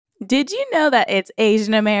Did you know that it's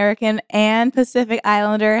Asian American and Pacific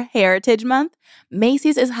Islander Heritage Month?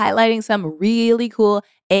 Macy's is highlighting some really cool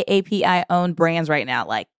AAPI-owned brands right now,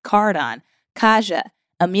 like Cardon, Kaja,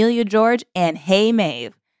 Amelia George, and Hey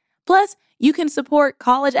Mave. Plus, you can support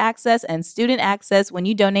college access and student access when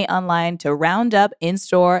you donate online to Roundup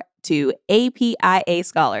in-store to APIA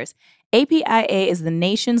Scholars. APIA is the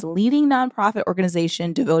nation's leading nonprofit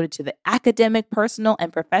organization devoted to the academic, personal,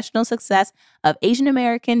 and professional success of Asian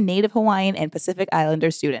American, Native Hawaiian, and Pacific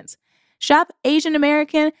Islander students. Shop Asian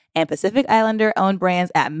American and Pacific Islander owned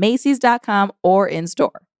brands at Macy's.com or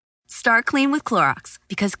in-store. Start clean with Clorox,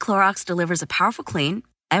 because Clorox delivers a powerful clean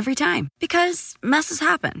every time. Because messes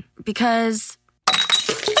happen. Because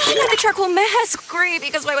I got a charcoal mask. Great,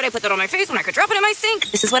 because why would I put that on my face when I could drop it in my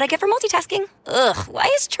sink? This is what I get for multitasking. Ugh,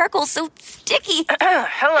 why is charcoal so sticky?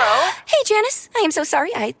 Hello? Hey, Janice. I am so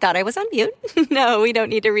sorry. I thought I was on mute. No, we don't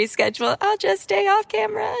need to reschedule. I'll just stay off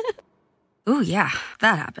camera. Ooh, yeah,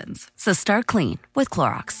 that happens. So start clean with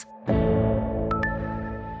Clorox.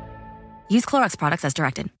 Use Clorox products as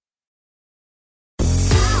directed.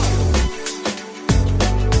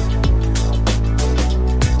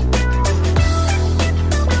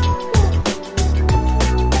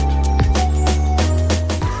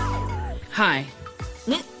 Hi.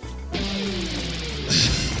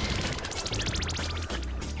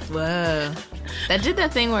 Whoa. That did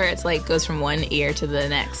that thing where it's like goes from one ear to the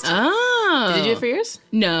next. Oh. Did you do it for yours?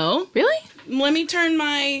 No. Really? Let me turn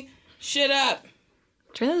my shit up.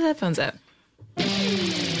 Turn those headphones up.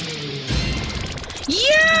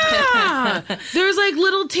 Yeah! There's like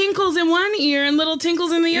little tinkles in one ear and little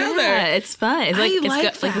tinkles in the other. Yeah, it's fun. It's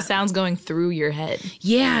like, like the sound's going through your head.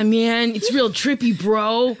 Yeah, man. It's real trippy,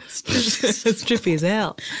 bro. It's trippy as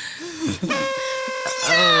hell.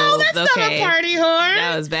 Oh, that's not a party horn.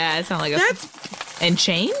 That was bad. It sounded like And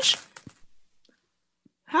change?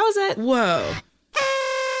 How is that? Whoa.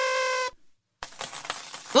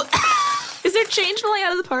 Is there change falling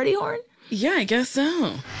out of the party horn? Yeah, I guess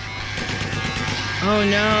so. Oh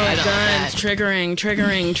no, guns,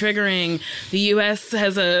 triggering. The U.S.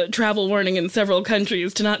 has a travel warning in several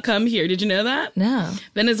countries to not come here. Did you know that? No.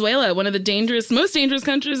 Venezuela, one of the most dangerous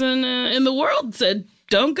countries in the world, said,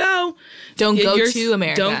 don't go. Don't go to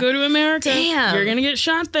America. Don't go to America. Damn. You're going to get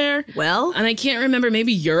shot there. Well. And I can't remember,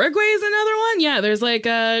 maybe Uruguay is another one? Yeah, there's like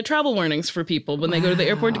travel warnings for people. When they go to the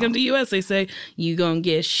airport to come to the U.S., they say, you going to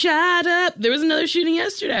get shot up. There was another shooting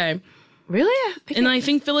yesterday. Really? I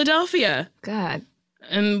think Philadelphia. God.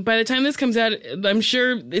 And by the time this comes out, I'm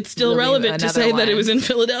sure it's still relevant to say that it was in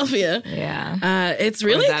Philadelphia. Yeah. It's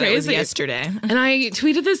really crazy. It was yesterday. And I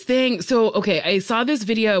tweeted this thing. So, okay, I saw this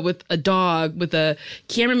video with a dog with a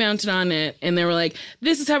camera mounted on it. And they were like,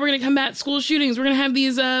 this is how we're going to combat school shootings. We're going to have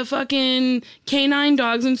these fucking canine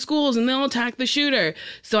dogs in schools and they'll attack the shooter.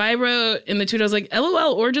 So I wrote in the tweet, I was like,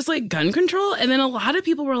 LOL, or just like gun control. And then a lot of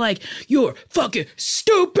people were like, you're fucking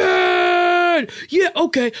stupid. Yeah,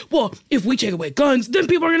 okay. Well, if we take away guns, then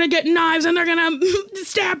people are going to get knives and they're going to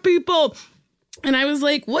stab people. And I was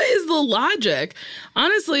like, what is the logic?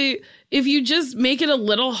 Honestly, if you just make it a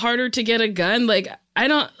little harder to get a gun, like, I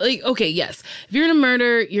don't, like, okay, yes. If you're going to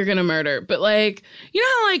murder, you're going to murder. But, like, you know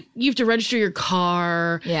how, like, you have to register your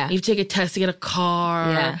car? Yeah. You have to take a test to get a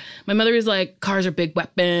car? Yeah. My mother was like, cars are big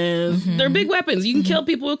weapons. Mm-hmm. They're big weapons. You can kill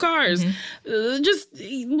people with cars. Mm-hmm. Just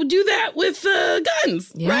do that with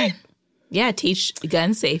guns, right? Yeah, teach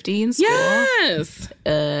gun safety in school. Yes.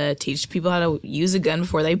 Teach people how to use a gun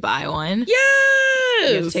before they buy one.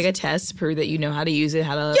 Yes. You have to take a test to prove that you know how to use it,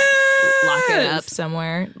 how to lock it up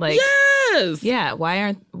somewhere. Like, yes. Yeah,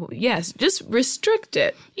 just restrict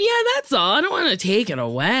it. Yeah, that's all. I don't want to take it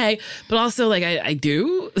away. But also, like, I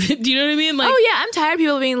do. Do you know what I mean? Like, oh, yeah, I'm tired of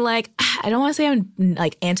people being like, I don't want to say I'm,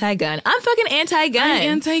 like, anti-gun. I'm fucking anti-gun. I'm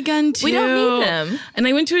anti-gun, too. We don't need them. And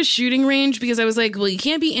I went to a shooting range because I was like, well, you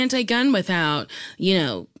can't be anti-gun without, you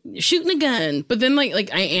know, shooting a gun. But then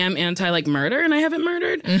like I am anti like murder and I haven't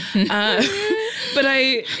murdered. But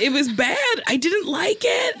it was bad. I didn't like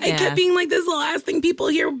it. I kept being like, this is the last thing people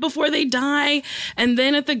hear before they die. And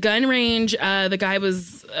then at the gun range, the guy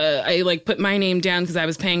was, I like put my name down because I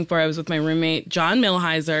was paying for it. I was with my roommate, John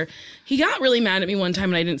Milheiser. He got really mad at me one time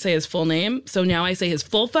and I didn't say his full name. So now I say his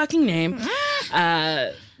full fucking name.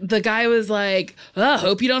 The guy was like, oh,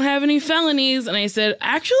 hope you don't have any felonies. And I said,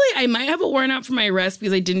 actually, I might have a warrant out for my arrest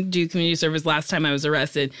because I didn't do community service last time I was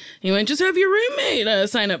arrested. And he went, just have your roommate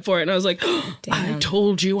sign up for it. And I was like, oh, I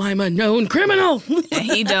told you I'm a known criminal.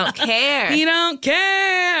 He don't care. He don't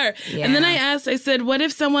care. Yeah. And then I said, what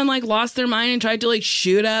if someone like lost their mind and tried to like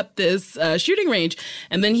shoot up this shooting range?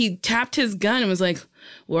 And then he tapped his gun and was like,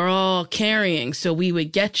 we're all carrying, so we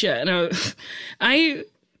would get you. And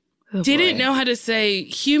didn't know how to say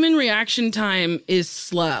human reaction time is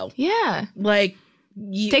slow. Yeah. Like,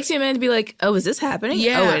 Takes you a minute to be like, oh, is this happening?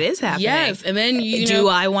 Yeah. Oh, it is happening. Yes. And then do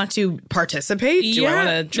I want to participate? Do I want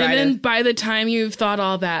to try and then by the time you've thought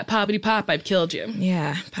all that, poppity pop, I've killed you.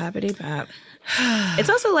 Yeah, poppity pop. It's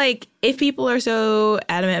also like, if people are so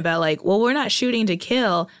adamant about like, well, we're not shooting to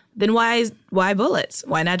kill, then why bullets?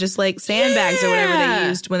 Why not just like sandbags or whatever they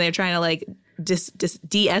used when they're trying to like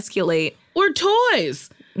de-escalate? Or toys.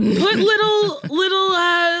 Put little little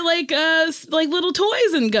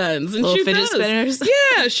toys and guns and little shoot fidget those. spinners.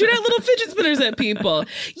 Yeah, shoot out little fidget spinners at people.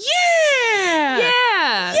 Yeah,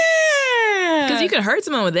 Yeah. Because you can hurt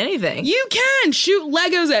someone with anything. You can shoot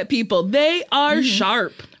Legos at people. They are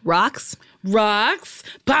sharp. Rocks.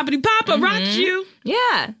 Poppity papa rocks you.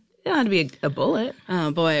 Yeah. It don't have to be a bullet.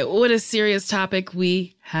 Oh boy, what a serious topic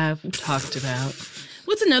we have talked about.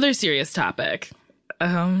 What's another serious topic?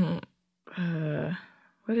 What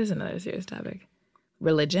is another serious topic?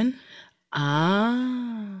 Religion.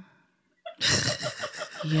 Ah.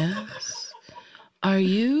 Yes. Are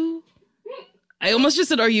you? I almost just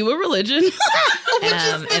said, are you a religion?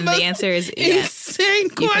 And the answer is yes. Insane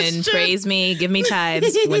question. You can praise me, give me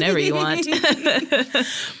tithes whenever you want.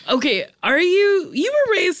 Okay, you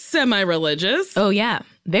were raised semi-religious. Oh, yeah.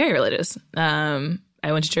 Very religious. I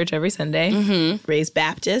went to church every Sunday. Raised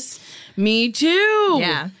Baptist. Me too.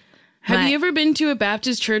 Yeah. Have you ever been to a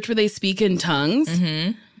Baptist church where they speak in tongues?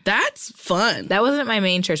 Mm-hmm. That's fun. That wasn't my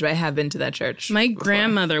main church, but I have been to that church. My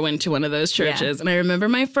grandmother went to one of those churches. Yeah. And I remember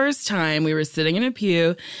my first time, we were sitting in a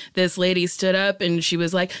pew. This lady stood up and she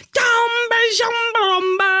was like,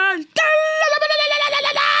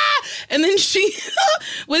 and then she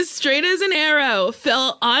was straight as an arrow,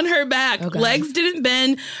 fell on her back. Oh, legs didn't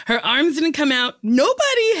bend. Her arms didn't come out.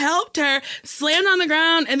 Nobody helped her. Slammed on the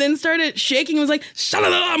ground and then started shaking. It was like,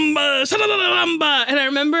 shalalamba, shalalamba. And I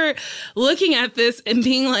remember looking at this and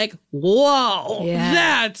being like, whoa,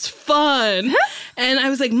 that's fun. And I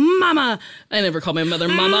was like, Mama. I never called my mother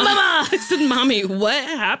Mama. I said, Mommy, what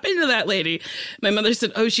happened to that lady? My mother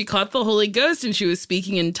said, oh, she caught the Holy Ghost and she was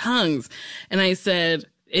speaking in tongues. And I said,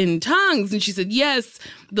 in tongues? And she said, yes,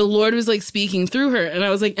 the Lord was like speaking through her. And I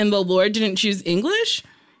was like, and the Lord didn't choose English?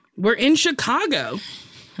 We're in Chicago.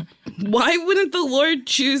 Why wouldn't the Lord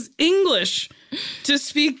choose English to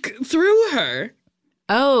speak through her?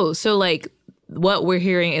 Oh, so like what we're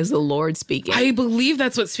hearing is the Lord speaking. I believe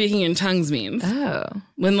that's what speaking in tongues means. Oh.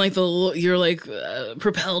 When like you're like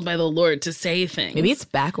propelled by the Lord to say things. Maybe it's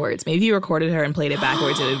backwards. Maybe you recorded her and played it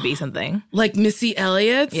backwards. It would be something. Like Missy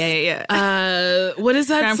Elliott's? Yeah. What is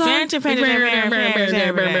that song? What is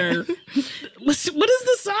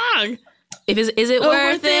the song? Is it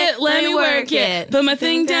worth it? Let me work it. Put my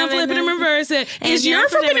thing down, flip it, and reverse it. Is your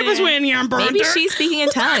forgiveness when you're burned? Maybe she's speaking in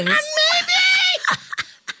tongues. Maybe.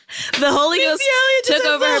 The Holy Ghost took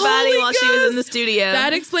over her body while she was in the studio.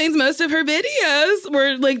 That explains most of her videos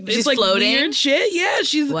where like she's it's like floating. Weird shit. Yeah,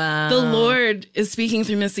 the Lord is speaking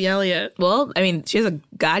through Missy Elliott. Well, I mean, she has a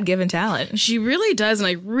God-given talent. She really does, and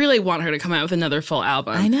I really want her to come out with another full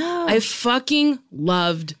album. I know. I fucking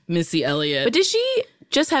loved Missy Elliott. But did she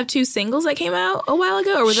just have 2 singles that came out a while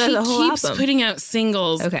ago, or was that the whole album? She keeps putting out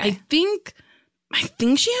singles. Okay. I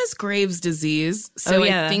think she has Graves' disease, so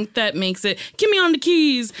I think that makes it... Give me on the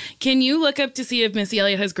keys. Can you look up to see if Missy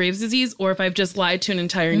Elliott has Graves' disease or if I've just lied to an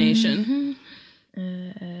entire nation?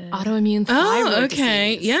 Autoimmune thyroid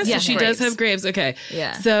disease. Yes, yeah, so she does have Graves. Okay.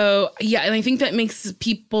 Yeah. So, yeah, and I think that makes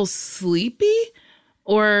people sleepy.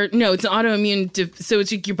 Or, no, it's an autoimmune... so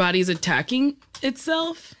it's like your body's attacking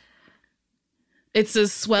itself. It's a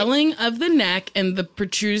swelling of the neck and the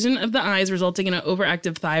protrusion of the eyes resulting in an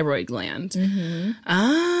overactive thyroid gland. Mm-hmm.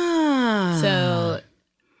 Ah. So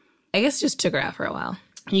I guess it just took her out for a while.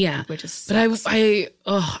 Yeah. Which is sucks. But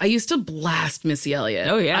I used to blast Missy Elliott.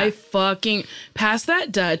 Oh, yeah. I fucking... Pass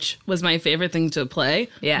That Dutch was my favorite thing to play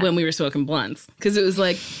when we were smoking blunts. Because it was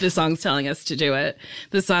like, the song's telling us to do it.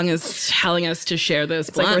 The song is telling us to share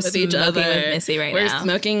those blunts with each other. We're smoking with Missy now. We're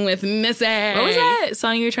smoking with Missy. What was that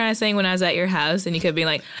song you were trying to sing when I was at your house? And you could be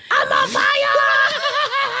like, I'm on fire!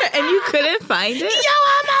 And you couldn't find it? Yo,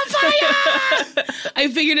 I'm on fire! I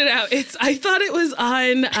figured it out. I thought it was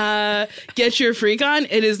on Get Your Freak On.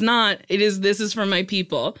 It is not. It is This Is For My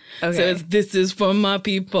People. Okay. So it's This Is For My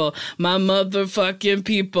People. My motherfucking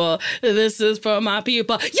people. This is for my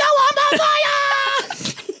people. Yo, I'm on fire!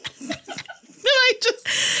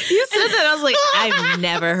 You said that. I was like, I've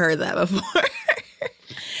never heard that before.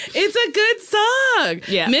 It's a good song.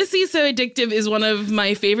 Yeah. Missy So Addictive is one of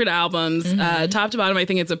my favorite albums. Mm-hmm. Top to bottom, I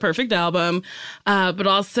think it's a perfect album. But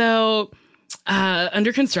also,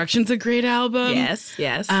 Under Construction's a great album. Yes.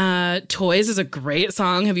 Toys is a great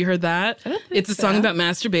song. Have you heard that? It's a song about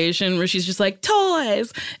masturbation where she's just like,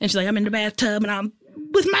 toys. And she's like, I'm in the bathtub and I'm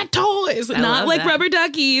with my toys. Not like rubber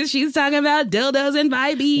duckies. She's talking about dildos and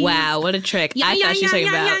vibes. Wow, what a trick. I thought she was talking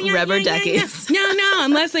about rubber duckies. No,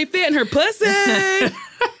 unless they fit in her pussy.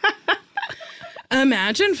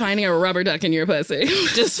 Imagine finding a rubber duck in your pussy.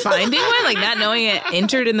 Just finding one? Like not knowing it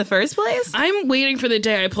entered in the first place? I'm waiting for the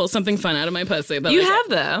day I pull something fun out of my pussy. You have,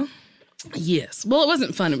 though. Yes. Well, it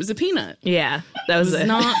wasn't fun. It was a peanut. Yeah, that was it.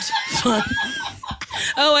 Not fun.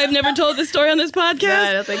 Oh, I've never told this story on this podcast? No,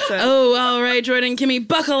 I don't think so. Oh, all right, Jordan, Kimmy,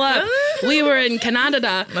 buckle up. We were in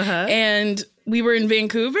Canada, and we were in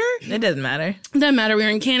Vancouver. It doesn't matter. Doesn't matter. We were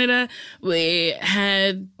in Canada. We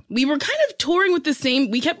were kind of touring with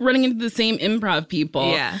we kept running into the same improv people.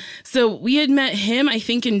 Yeah. So we had met him, I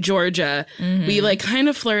think, in Georgia. Mm-hmm. We like kind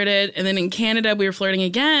of flirted. And then in Canada, we were flirting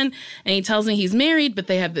again. And he tells me he's married, but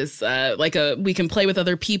they have this, we can play with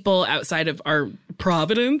other people outside of our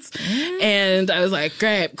Providence. Mm-hmm. And I was like,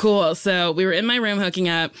 great, cool. So we were in my room hooking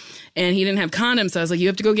up. And he didn't have condoms. So I was like, you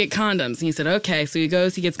have to go get condoms. And he said, okay. So he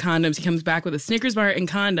goes, he gets condoms. He comes back with a Snickers bar and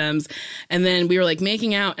condoms. And then we were like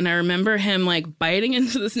making out. And I remember him like biting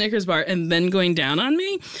into the Snickers bar and then going down on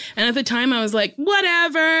me. And at the time I was like,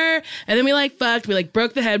 whatever. And then we like fucked. We like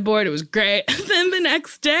broke the headboard. It was great. And then the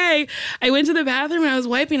next day I went to the bathroom and I was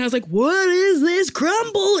wiping. And I was like, what is this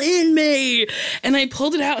crumble in me? And I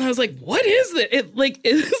pulled it out and I was like, what is it? It was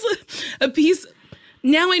a piece.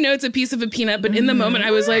 Now I know it's a piece of a peanut, but in the moment I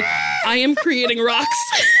was like, I am creating rocks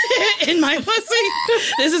in my pussy.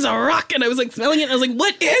 This is a rock. And I was like smelling it. And I was like,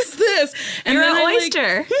 what is this? And You're then an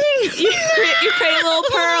oyster. You create little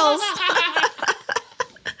pearls.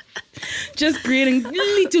 Just creating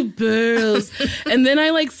little pearls. And then I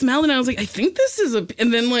like smelled and I was like, I think this is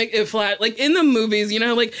and then like it flashed, like in the movies, you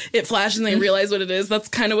know, like it flashed and they realize what it is. That's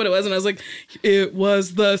kind of what it was. And I was like, it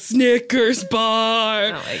was the Snickers bar.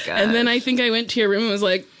 Oh my God. And then I think I went to your room and was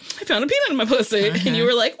like, I found a peanut in my pussy. And you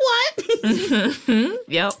were like, what?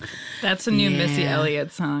 Yep. That's a new Missy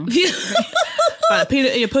Elliott song. Found a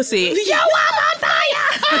peanut in your pussy. Yo, I'm on fire!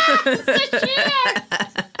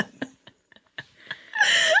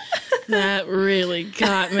 That really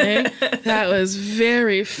got me. That was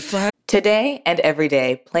very fun. Today and every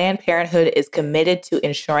day, Planned Parenthood is committed to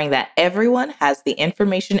ensuring that everyone has the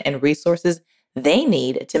information and resources they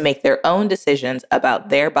need to make their own decisions about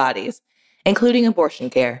their bodies, including abortion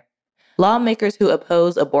care. Lawmakers who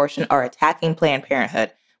oppose abortion are attacking Planned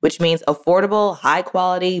Parenthood, which means affordable,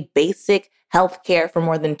 high-quality, basic health care for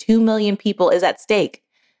more than 2 million people is at stake.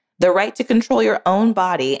 The right to control your own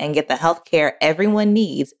body and get the health care everyone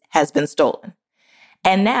needs has been stolen.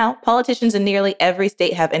 And now, politicians in nearly every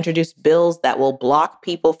state have introduced bills that will block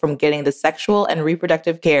people from getting the sexual and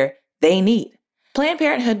reproductive care they need. Planned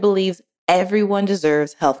Parenthood believes everyone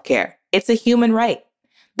deserves health care. It's a human right.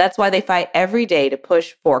 That's why they fight every day to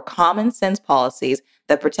push for common sense policies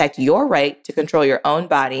that protect your right to control your own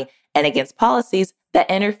body and against policies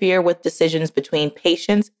that interfere with decisions between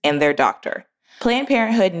patients and their doctor. Planned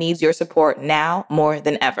Parenthood needs your support now more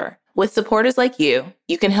than ever. With supporters like you,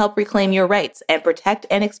 you can help reclaim your rights and protect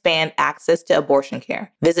and expand access to abortion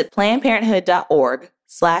care. Visit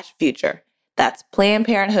PlannedParenthood.org/future. That's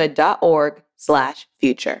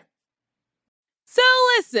PlannedParenthood.org/future. So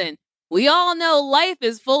listen, we all know life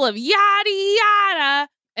is full of yada yada.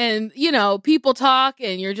 And, you know, people talk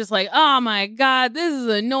and you're just like, oh my God, this is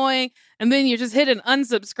annoying. And then you just hit an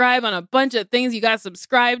unsubscribe on a bunch of things you got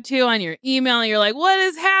subscribed to on your email. And you're like, what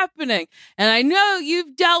is happening? And I know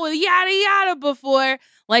you've dealt with yada yada before,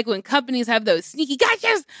 like when companies have those sneaky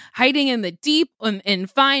gotchas hiding in the deep in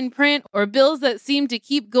fine print, or bills that seem to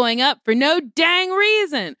keep going up for no dang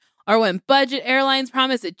reason. Or when budget airlines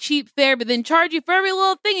promise a cheap fare but then charge you for every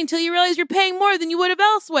little thing until you realize you're paying more than you would have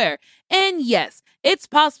elsewhere. And yes, it's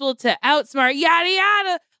possible to outsmart yada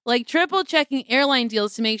yada, like triple checking airline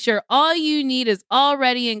deals to make sure all you need is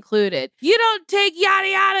already included. You don't take yada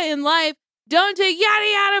yada in life. Don't take yada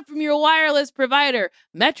yada from your wireless provider.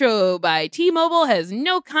 Metro by T-Mobile has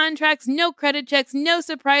no contracts, no credit checks, no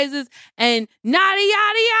surprises, and nada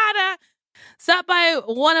yada yada. Stop by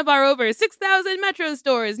one of our over 6,000 Metro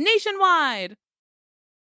stores nationwide.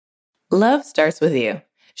 Love starts with you.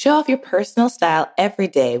 Show off your personal style every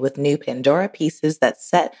day with new Pandora pieces that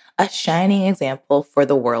set a shining example for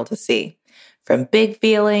the world to see. From big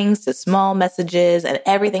feelings to small messages and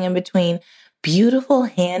everything in between, beautiful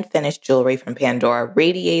hand-finished jewelry from Pandora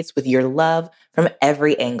radiates with your love from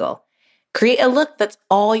every angle. Create a look that's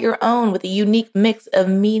all your own with a unique mix of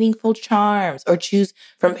meaningful charms, or choose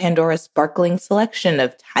from Pandora's sparkling selection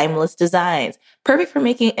of timeless designs, perfect for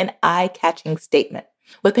making an eye-catching statement.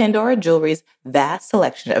 With Pandora Jewelry's vast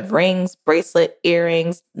selection of rings, bracelet,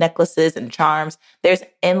 earrings, necklaces, and charms, there's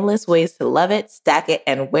endless ways to love it, stack it,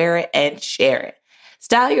 and wear it and share it.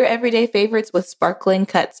 Style your everyday favorites with sparkling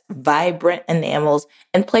cuts, vibrant enamels,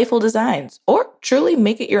 and playful designs, or truly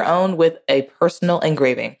make it your own with a personal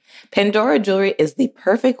engraving. Pandora Jewelry is the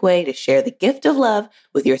perfect way to share the gift of love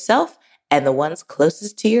with yourself and the ones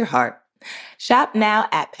closest to your heart. Shop now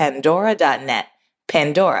at pandora.net.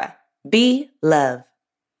 Pandora, be love.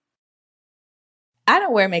 I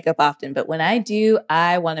don't wear makeup often, but when I do,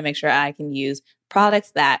 I want to make sure I can use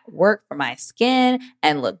products that work for my skin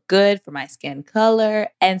and look good for my skin color.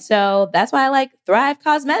 And so that's why I like Thrive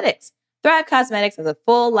Causemetics. Thrive Causemetics has a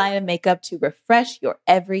full line of makeup to refresh your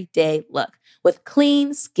everyday look. With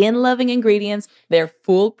clean, skin-loving ingredients, their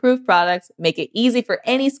foolproof products make it easy for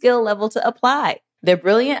any skill level to apply. Their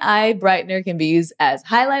Brilliant Eye Brightener can be used as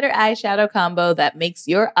highlighter eyeshadow combo that makes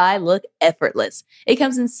your eye look effortless. It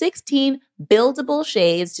comes in 16 buildable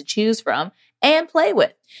shades to choose from and play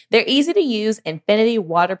with. Their easy-to-use Infinity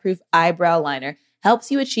Waterproof Eyebrow Liner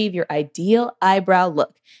helps you achieve your ideal eyebrow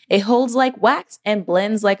look. It holds like wax and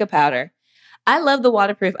blends like a powder. I love the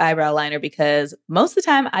waterproof eyebrow liner because most of the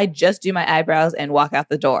time I just do my eyebrows and walk out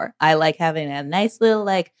the door. I like having a nice little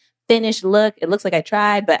finished look. It looks like I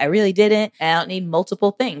tried, but I really didn't. And I don't need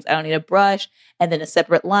multiple things. I don't need a brush and then a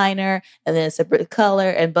separate liner and then a separate color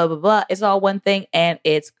and blah, blah, blah. It's all one thing and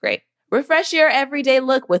it's great. Refresh your everyday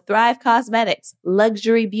look with Thrive Causemetics,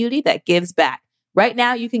 luxury beauty that gives back. Right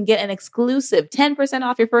now, you can get an exclusive 10%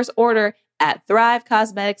 off your first order at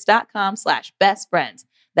thrivecosmetics.com/bestfriends.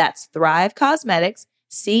 That's Thrive Cosmetics,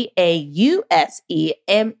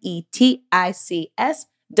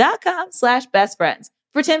 CAUSEMETICS.com/bestfriends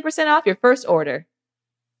for 10% off your first order.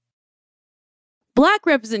 Black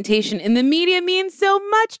representation in the media means so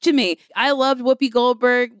much to me. I loved Whoopi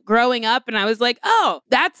Goldberg growing up, and I was like, oh,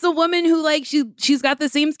 that's a woman who she's got the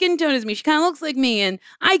same skin tone as me. She kind of looks like me, and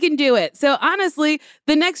I can do it. So honestly,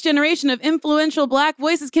 the next generation of influential Black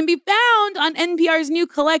voices can be found on NPR's new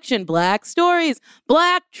collection, Black Stories,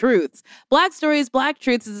 Black Truths. Black Stories, Black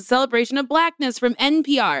Truths is a celebration of Blackness from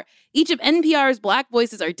NPR. Each of NPR's Black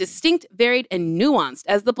voices are distinct, varied, and nuanced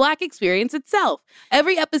as the Black experience itself.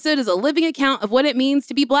 Every episode is a living account of what it means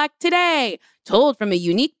to be Black today, told from a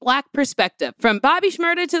unique Black perspective. From Bobby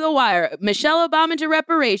Shmurda to The Wire, Michelle Obama to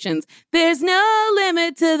reparations, there's no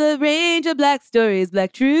limit to the range of Black stories,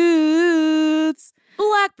 Black truths.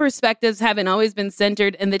 Black perspectives haven't always been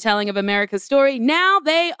centered in the telling of America's story. Now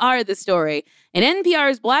they are the story. In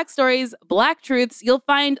NPR's Black Stories, Black Truths, you'll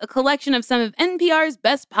find a collection of some of NPR's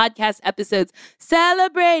best podcast episodes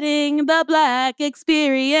celebrating the Black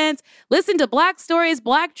experience. Listen to Black Stories,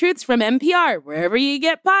 Black Truths from NPR, wherever you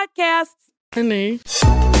get podcasts.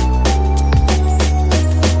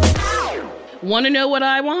 Want to know what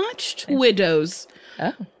I watched? Widows.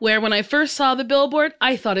 Oh. Where when I first saw the billboard,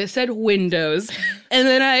 I thought it said Windows. And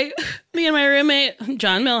then me and my roommate,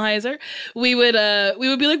 John Milheiser, we would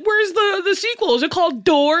be like, where's the sequel? Is it called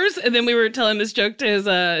Doors? And then we were telling this joke to his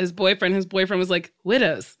boyfriend. His boyfriend was like,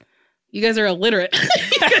 Widows. You guys are illiterate.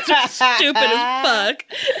 You guys are stupid as fuck.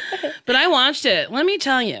 But I watched it. Let me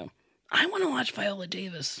tell you, I want to watch Viola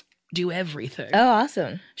Davis do everything. Oh,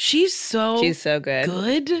 awesome. She's so good.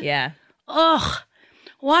 Good. Yeah. Ugh.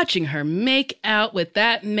 Watching her make out with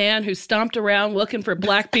that man who stomped around looking for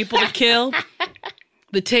Black people to kill.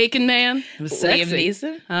 The Taken Man. It was sexy. Liam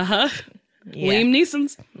Neeson? Uh-huh. Yeah. Liam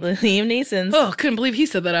Neeson's. Oh, couldn't believe he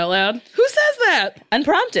said that out loud. Who says that?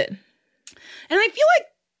 Unprompted. And I feel like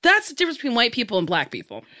that's the difference between white people and Black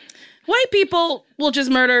people. White people will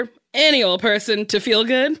just murder any old person to feel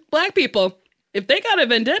good. Black people, if they got a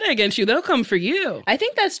vendetta against you, they'll come for you. I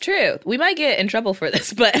think that's true. We might get in trouble for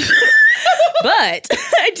this, but but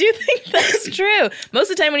I do think that's true.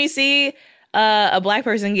 Most of the time when you see a Black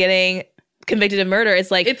person getting convicted of murder,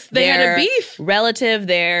 it's like they had a beef. Relative,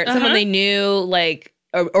 someone they knew,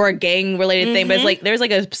 or a gang-related thing, but it's like there's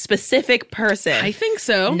like a specific person. I think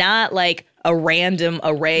so. Not like a random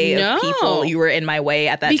array of people you were in my way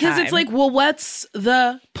at that time. Because it's like, well, what's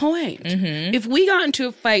the point? Mm-hmm. If we got into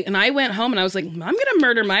a fight and I went home and I was like, I'm going to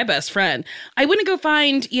murder my best friend, I wouldn't go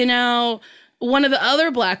find, one of the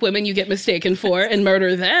other Black women you get mistaken for and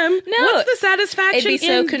murder them. No. What's the satisfaction in that?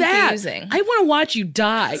 It'd be so confusing. I want to watch you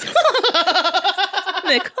die.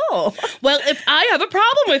 Nicole. Well, if I have a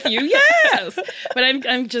problem with you, yes. But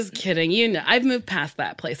I'm just kidding. I've moved past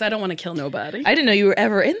that place. I don't want to kill nobody. I didn't know you were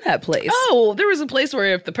ever in that place. Oh, there was a place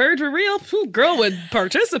where if the purge were real, girl would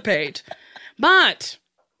participate. But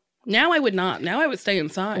now I would not. Now I would stay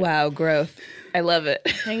inside. Wow, growth. I love it.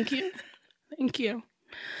 Thank you. Thank you.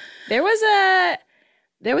 There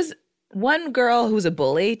was one girl who was a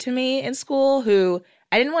bully to me in school who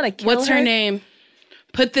I didn't want to kill. What's her name?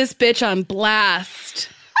 Put this bitch on blast.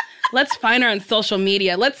 Let's find her on social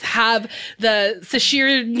media. Let's have the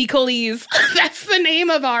Sashir Nicole's. That's the name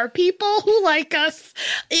of our people who like us.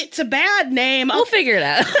 It's a bad name. We'll figure it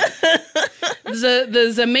out.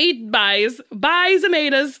 The Zamaid buys. Buy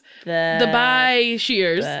Zamaidas. The buy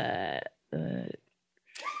shears.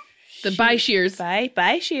 The buy shears.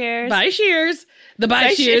 Bye shears. Buy shears. The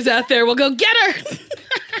buy shears out there will go get her.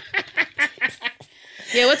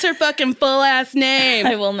 Yeah, what's her fucking full ass name?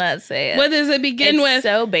 I will not say it. What does it begin with? It's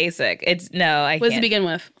so basic. I can't. What does it begin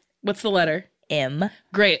with? What's the letter? M.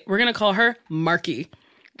 Great. We're going to call her Marky.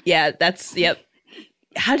 Yeah, yep.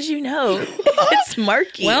 How did you know? It's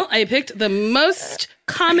Marky. Well, I picked the most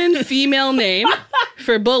common female name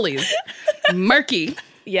for bullies. Marky.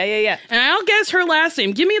 Yeah. And I'll guess her last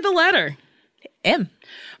name. Give me the letter. M.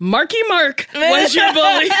 Marky Mark was your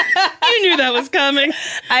bully. You knew that was coming.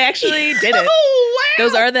 I actually did it. Oh, wow.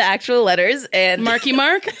 Those are the actual letters. And Marky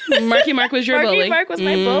Mark? Marky Mark was your bully. Marky Mark was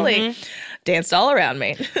my bully. Danced all around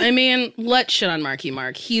me. I mean, let's shit on Marky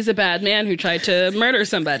Mark. He's a bad man who tried to murder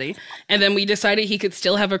somebody. And then we decided he could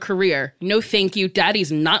still have a career. No, thank you.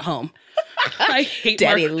 Daddy's not home. I hate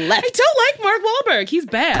Daddy Mark. left. I don't like Mark Wahlberg. He's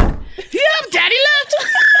bad. Yeah, Daddy left.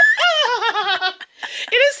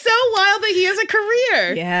 It is so wild that he has a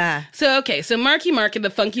career. Yeah. So Marky Mark and the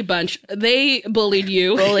Funky Bunch, they bullied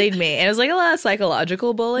you. Bullied me. And it was like a lot of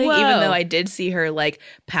psychological bullying, Whoa. even though I did see her like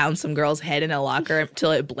pound some girl's head in a locker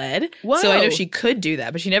until it bled. Whoa. So I know she could do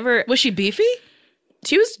that, but she never. Was she beefy?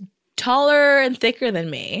 She was taller and thicker than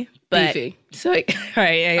me. But, Beefy. So, all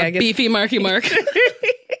right, I guess. Beefy Marky Mark.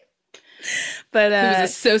 But Who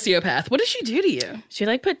was a sociopath. What did she do to you? she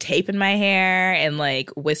like put tape in my hair and like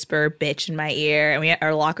whisper bitch in my ear. And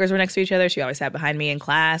our lockers were next to each other. She always sat behind me in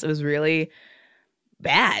class. It was really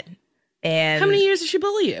bad. And How many years did she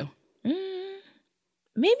bully you?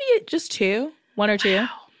 maybe just 2, 1 or 2. I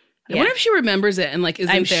wonder if she remembers it and like is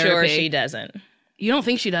in I'm therapy. sure she doesn't. You don't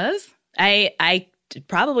think she does? I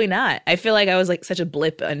probably not. I feel like I was like such a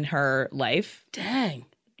blip in her life. Dang.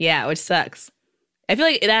 Yeah, which sucks. I feel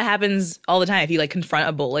like that happens all the time. If you like confront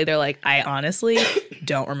a bully, they're like, I honestly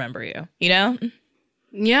don't remember you. You know?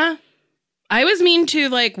 Yeah. I was mean to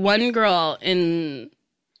like one girl in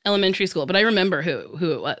elementary school, but I remember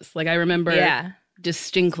who it was. Like I remember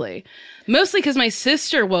distinctly. Mostly because my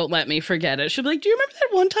sister won't let me forget it. She'll be like, do you remember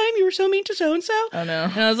that one time you were so mean to so-and-so? Oh, no.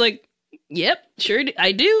 And I was like, yep, sure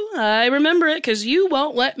I do. I remember it because you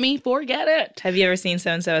won't let me forget it. Have you ever seen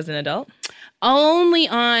so-and-so as an adult? Only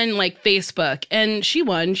on like Facebook, and she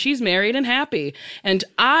won. She's married and happy. And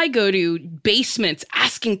I go to basements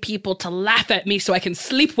asking people to laugh at me so I can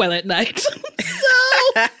sleep well at night. So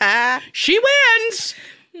she wins.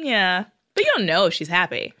 Yeah. But you don't know if she's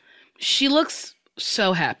happy. She looks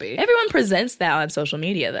so happy. Everyone presents that on social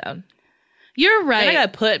media, though. You're right. I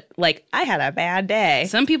gotta put, like, I had a bad day.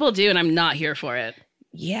 Some people do, and I'm not here for it.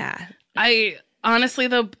 Yeah. Honestly,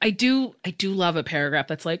 though, I do love a paragraph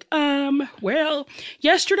that's like, well,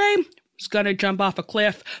 yesterday was gonna jump off a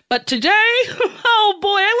cliff, but today, oh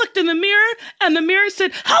boy, I looked in the mirror and the mirror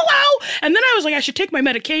said, hello! And then I was like, I should take my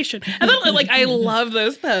medication. And then, like, I love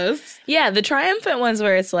those posts. Yeah, the triumphant ones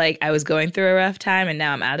where it's like, I was going through a rough time and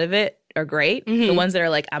now I'm out of it are great. Mm-hmm. The ones that are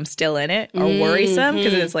like, I'm still in it are worrisome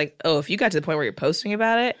because it's like, oh, if you got to the point where you're posting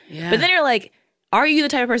about it. Yeah. But then you're like, are you the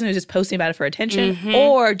type of person who's just posting about it for attention?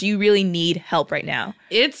 Or do you really need help right now?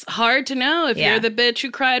 It's hard to know if you're the bitch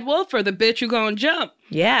who cried wolf or the bitch who gonna jump.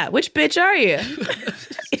 Yeah. Which bitch are you?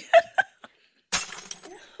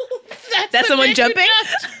 That's someone jumping?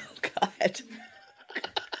 Oh, God.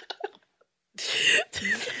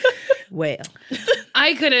 Well.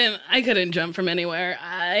 I couldn't jump from anywhere.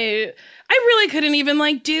 I really couldn't even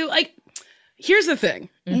like do like here's the thing.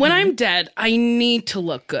 When I'm dead, I need to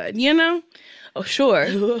look good, you know? Oh, sure.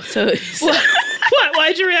 So what?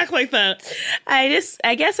 Why'd you react like that? I guess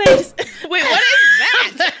I just wait, what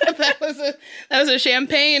is that? that was a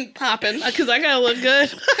champagne popping because I gotta look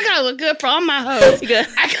good. I gotta look good for all my hoes.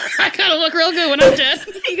 I gotta look real good when I'm dead.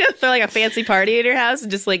 You gotta throw like a fancy party in your house and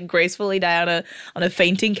just like gracefully die on a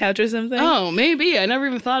fainting couch or something. Oh, maybe. I never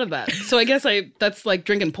even thought of that. So I guess that's like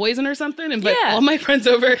drinking poison or something. Invite all my friends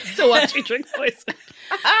over to watch me drink poison.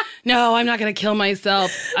 No, I'm not gonna kill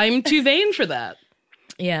myself. I'm too vain for that.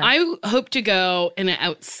 Yeah. I hope to go in an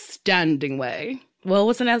outstanding way. Well,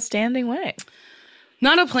 what's an outstanding way?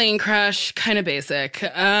 Not a plane crash, kind of basic.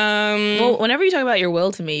 Well, whenever you talk about your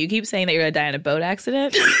will to me, you keep saying that you're going to die in a boat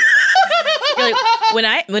accident. You're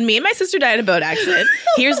like, when me and my sister died in a boat accident,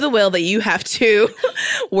 here's the will that you have to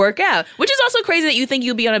work out. Which is also crazy that you think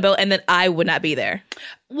you'll be on a boat and that I would not be there.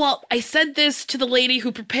 Well, I said this to the lady who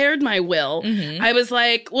prepared my will. Mm-hmm. I was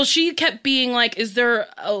like, well, she kept being like, is there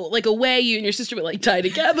a way you and your sister would like die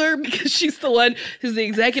together? Because she's the one who's the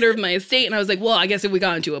executor of my estate. And I was like, well, I guess if we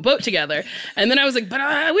got into a boat together. And then I was like, but we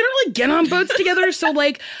don't really get on boats together. So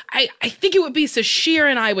like, I think it would be Sashir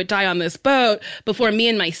and I would die on this boat before me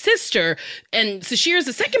and my sister. And Sashir is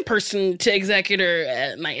the second person to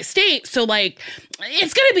executor my estate. So like,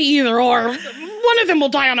 it's going to be either or. One of them will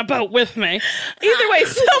die on a boat with me. Either way,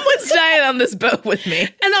 someone's dying on this boat with me.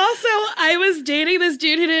 And also, I was dating this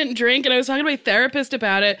dude who didn't drink, and I was talking to my therapist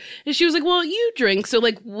about it. And she was like, well, you drink, so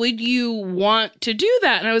like, would you want to do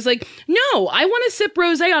that? And I was like, no, I want to sip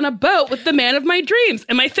rosé on a boat with the man of my dreams.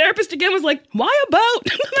 And my therapist again was like, why a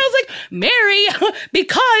boat? And I was like, Mary,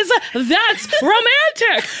 because that's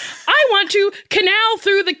romantic. I want to canal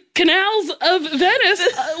through the canals of Venice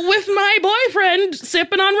with my boyfriend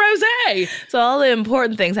sipping on rosé. So all the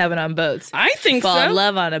important things happen on boats. I think Fall so. in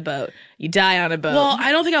love on a boat. You die on a boat. Well,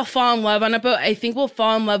 I don't think I'll fall in love on a boat. I think we'll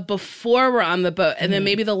fall in love before we're on the boat. And then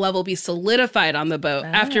maybe the love will be solidified on the boat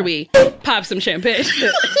after we pop some champagne.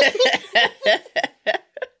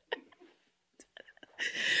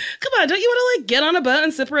 Come on, don't you want to like get on a boat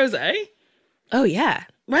and sip rosé? Oh, yeah.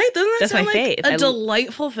 Right? Doesn't that That's sound my like fave. a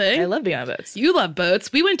delightful thing? I love being on boats. You love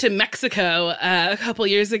boats. We went to Mexico a couple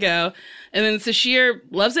years ago, and then Sashir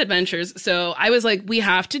loves adventures. So I was like, we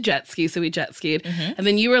have to jet ski. So we jet skied. Mm-hmm. And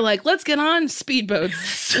then you were like, let's get on speedboats.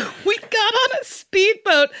 So we got on a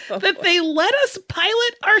speedboat that they let us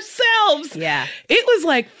pilot ourselves. Yeah. It was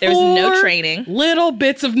like there was no training. Little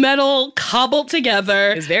bits of metal cobbled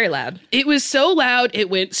together. It was very loud. It was so loud. It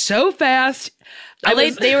went so fast.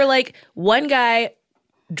 They were like, one guy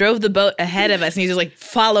drove the boat ahead of us and he's just like,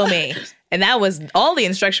 follow me. And that was all the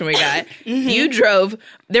instruction we got. Mm-hmm. You drove.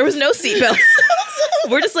 There was no seatbelts.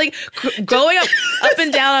 We're just like going up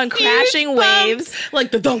and down on crashing waves.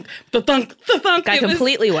 Like the thunk, the thunk, the thunk. Got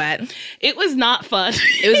completely wet. It was not fun.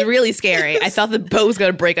 It was really scary. I thought the boat was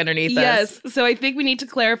going to break underneath us. Yes. So I think we need to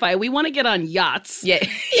clarify. We want to get on yachts. Yeah.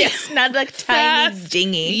 Yes. Not like tiny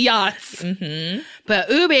dinghy. Yachts. Mm-hmm. But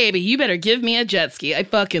ooh, baby, you better give me a jet ski. I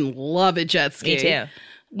fucking love a jet ski. Me too.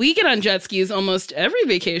 We get on jet skis almost every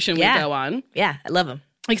vacation we go on. Yeah, I love them.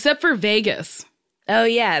 Except for Vegas. Oh,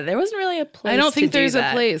 yeah. There wasn't really a place. I don't think there's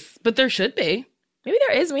a place, but there should be. Maybe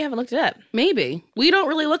there is and we haven't looked it up. Maybe. We don't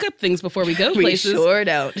really look up things before we go places. We sure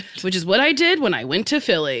don't. Which is what I did when I went to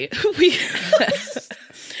Philly.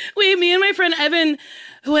 Me and my friend Evan,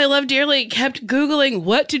 who I love dearly, kept Googling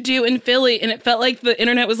what to do in Philly, and it felt like the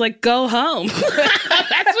internet was like, go home.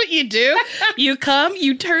 That's what you do. You come,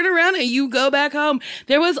 you turn around, and you go back home.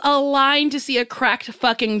 There was a line to see a cracked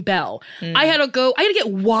fucking bell. I had to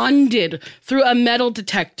get wanded through a metal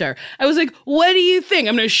detector. I was like, what do you think?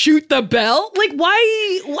 I'm going to shoot the bell? Like,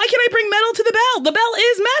 why can't I bring metal to the bell? The bell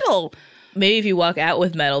is metal. Maybe if you walk out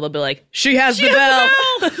with metal, they'll be like, she has the bell.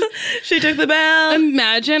 She took the bell.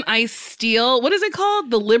 Imagine I steal, what is it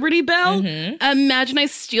called? The Liberty Bell? Mm-hmm. Imagine I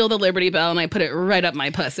steal the Liberty Bell and I put it right up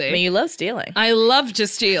my pussy. I mean, you love stealing. I love to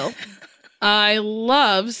steal. I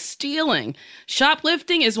love stealing.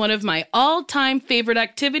 Shoplifting is one of my all-time favorite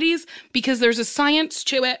activities because there's a science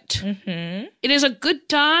to it. Mm-hmm. It is a good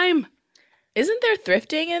time. Isn't there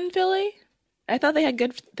thrifting in Philly? I thought they had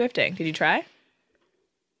good thrifting. Did you try?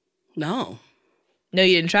 No. No,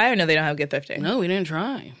 you didn't try, or no, they don't have good thrifting? No, we didn't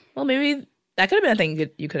try. Well, maybe that could have been a thing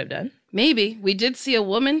you could have done. Maybe. We did see a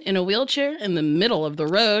woman in a wheelchair in the middle of the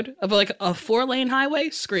road of like a 4-lane highway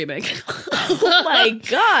screaming. Oh my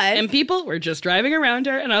God. And people were just driving around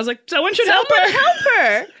her, and I was like, someone should help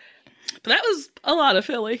her. But that was a lot of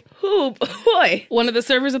Philly. Oh, boy. One of the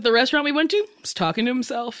servers at the restaurant we went to was talking to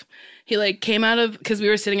himself. He like came out of, because we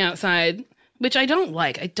were sitting outside, which I don't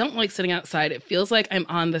like. I don't like sitting outside. It feels like I'm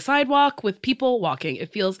on the sidewalk with people walking.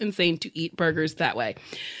 It feels insane to eat burgers that way.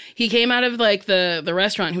 He came out of like the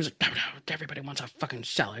restaurant. He was like, everybody wants a fucking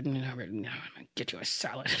salad. And I'm going to get you a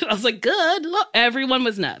salad. I was like, good. Look, everyone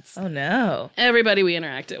was nuts. Oh, no. Everybody we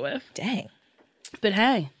interacted with. Dang. But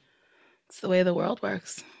hey, it's the way the world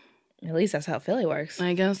works. At least that's how Philly works.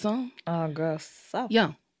 I guess so. Oh, gross. So.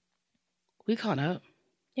 Yeah. We caught up.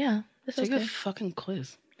 Yeah. Take a fucking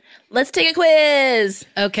quiz. Let's take a quiz.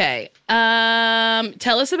 Okay.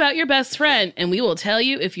 Tell us about your best friend, and we will tell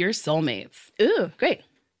you if you're soulmates. Ooh, great.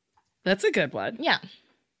 That's a good one. Yeah.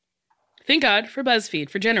 Thank God for BuzzFeed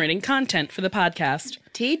for generating content for the podcast.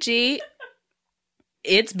 TG,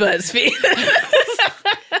 it's BuzzFeed.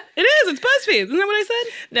 It is. It's BuzzFeed. Isn't that what I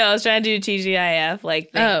said? No, I was trying to do TGIF,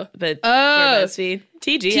 like, but for Oh. BuzzFeed.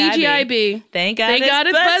 TGIB. TGIB. Thank God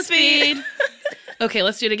it's BuzzFeed. Okay,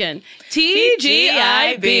 let's do it again.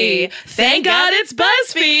 TGIB. Thank God it's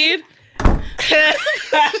BuzzFeed.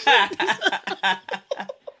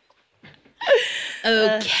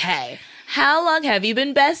 Okay. How long have you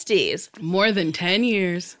been besties? More than 10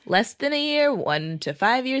 years. Less than a year, 1 to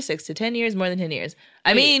 5 years, 6 to 10 years, more than 10 years.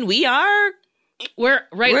 I mean, we're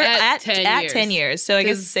at 10 at years. 10 years. So I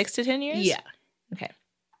guess 6 to 10 years? Yeah. Okay.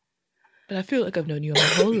 But I feel like I've known you my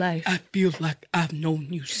whole life. I feel like I've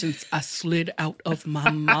known you since I slid out of my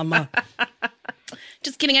mama.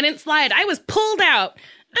 Just kidding, I didn't slide. I was pulled out.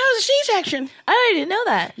 I was a C-section. I didn't know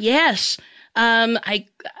that. Yes. I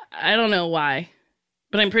don't know why,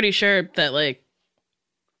 but I'm pretty sure that, like,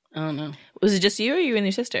 I don't know. Was it just you or you and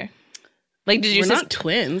your sister? Like, did your We're sister? not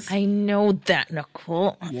twins. I know that,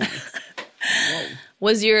 Nicole.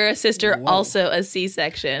 Was your sister also a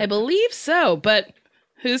C-section? I believe so, but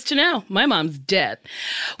who's to know? My mom's dead.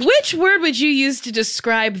 Which word would you use to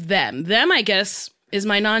describe them? Them, I guess, is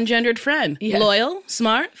my non-gendered friend. Yes. Loyal,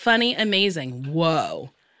 smart, funny, amazing.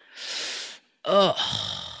 Whoa. Ugh.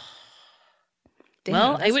 Damn,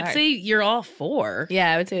 Well, that's I would hard. say you're all 4.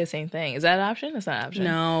 Yeah, I would say the same thing. Is that an option? That's not an option.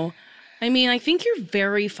 No. I mean, I think you're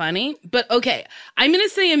very funny, but okay. I'm going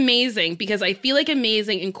to say amazing because I feel like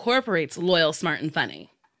amazing incorporates loyal, smart, and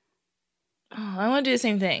funny. Oh, I want to do the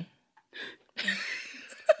same thing.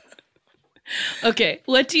 Okay,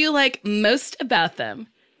 what do you like most about them?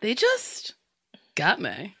 They just got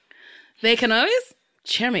me. They can always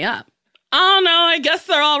cheer me up. Oh no, I guess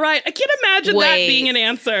they're all right. I can't imagine that being an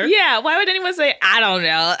answer. Yeah, why would anyone say, I don't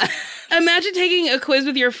know? Imagine taking a quiz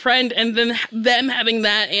with your friend and then them having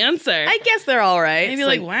that answer. I guess they're all right. I'd be It's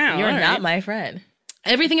like, wow, You're all not right. my friend.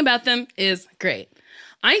 Everything about them is great.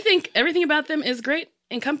 I think everything about them is great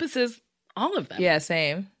encompasses all of them. Yeah,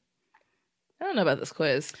 same. I don't know about this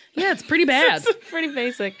quiz. Yeah, it's pretty bad. It's pretty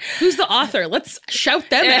basic. Who's the author? Let's shout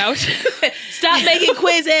them out. Stop making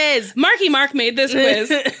quizzes. Marky Mark made this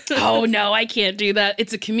quiz. Oh, no, I can't do that.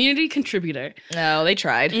 It's a community contributor. No, they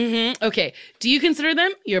tried. Okay. Do you consider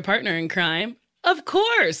them your partner in crime? Of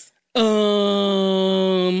course.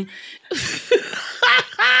 Imagine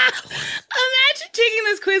taking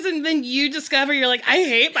this quiz and then you discover you're like, I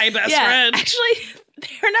hate my best friend. Actually,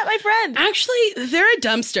 they're not my friend. Actually, they're a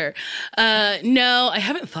dumpster. No, I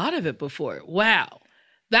haven't thought of it before. Wow.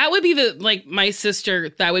 That would be my sister,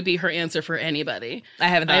 that would be her answer for anybody. I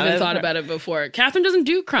haven't thought about it before. Catherine doesn't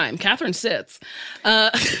do crime. Catherine sits.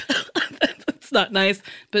 That's not nice,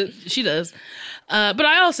 but she does. But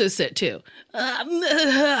I also sit too.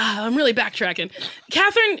 I'm really backtracking.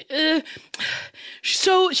 Catherine,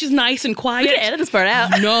 she's nice and quiet. We can edit this part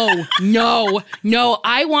out. No.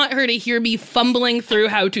 I want her to hear me fumbling through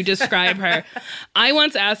how to describe her. I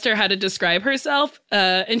once asked her how to describe herself,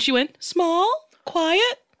 and she went, small,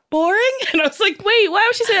 quiet, boring. And I was like, Wait, why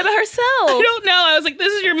would she say that about herself? I don't know. I was like,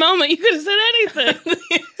 this is your moment. You could have said anything.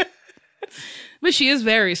 But she is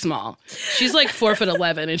very small. She's like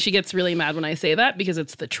 4'11", and she gets really mad when I say that because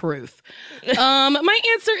it's the truth. My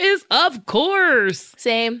answer is, of course.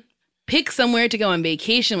 Same. Pick somewhere to go on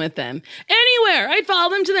vacation with them. Anywhere. I'd follow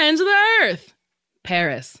them to the ends of the earth.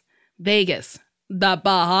 Paris, Vegas, the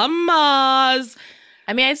Bahamas.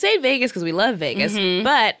 I mean, I'd say Vegas because we love Vegas,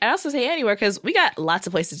 but I'd also say anywhere because we got lots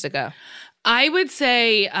of places to go. I would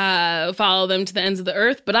say follow them to the ends of the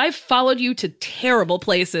earth, but I've followed you to terrible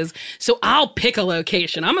places, so I'll pick a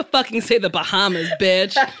location. I'm gonna fucking say the Bahamas,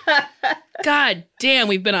 bitch. God damn,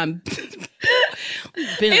 we've been on... It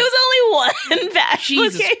was only one bad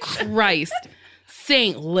Jesus location. Christ.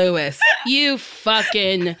 St. Louis. You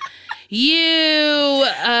fucking... You...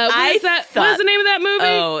 what is that? What is the name of that movie?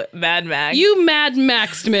 Oh, Mad Max. You Mad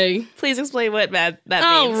Maxed me. Please explain what that means.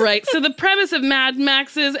 All right. So the premise of Mad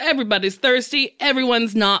Max is everybody's thirsty,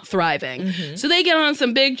 everyone's not thriving. So they get on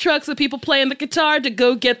some big trucks with people playing the guitar to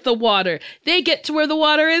go get the water. They get to where the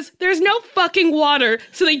water is. There's no fucking water.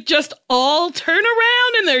 So they just all turn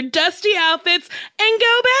around in their dusty outfits and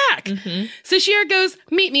go back. So Cher goes,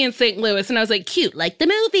 meet me in St. Louis. And I was like, cute, like the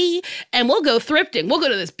movie. And we'll go thrifting. We'll go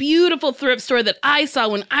to this beautiful thrift store that I saw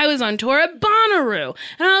when I was on tour at Bonnaroo.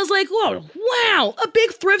 And I was like, whoa, wow, a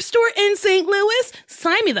big thrift store in St. Louis?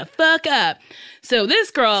 Sign me the fuck up. So this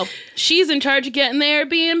girl, she's in charge of getting the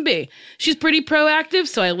Airbnb. She's pretty proactive,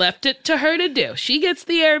 so I left it to her to do. She gets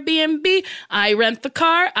the Airbnb, I rent the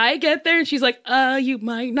car, I get there, and she's like, you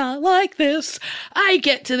might not like this. I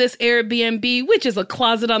get to this Airbnb, which is a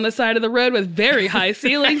closet on the side of the road with very high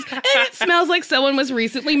ceilings, and it smells like someone was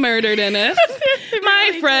recently murdered in it. My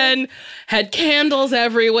My friend had candles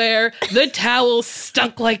everywhere. The towels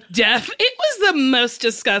stunk like death. It was the most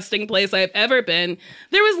disgusting place I've ever been.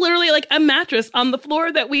 There was literally like a mattress on the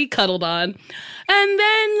floor that we cuddled on. And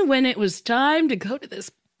then when it was time to go to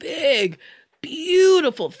this big,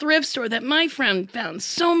 beautiful thrift store that my friend found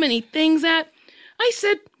so many things at, I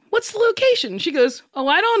said, what's the location? She goes, oh,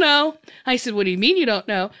 I don't know. I said, what do you mean you don't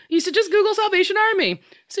know? You said, just Google Salvation Army.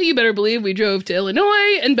 So you better believe we drove to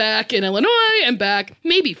Illinois and back and Illinois and back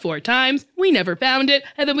maybe 4 times. We never found it.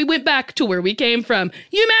 And then we went back to where we came from.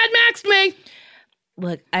 You Mad Maxed me.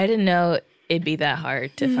 Look, I didn't know it'd be that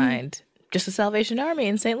hard to find just the Salvation Army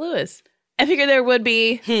in St. Louis. I figured there would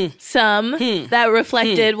be some that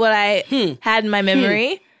reflected what I had in my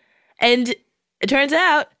memory. And it turns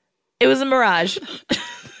out it was a mirage.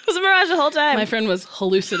 It was a mirage the whole time. My friend was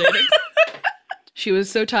hallucinating. She was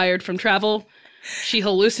so tired from travel. She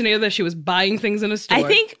hallucinated that she was buying things in a store. I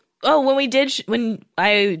think, when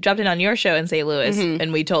I dropped in on your show in St. Louis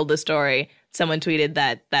and we told the story, someone tweeted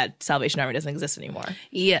that Salvation Army doesn't exist anymore.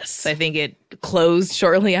 Yes. So I think it closed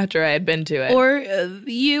shortly after I had been to it. Or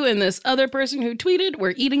you and this other person who tweeted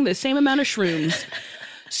were eating the same amount of shrooms.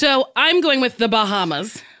 So I'm going with the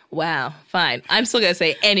Bahamas. Wow, fine. I'm still going to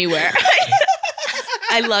say anywhere.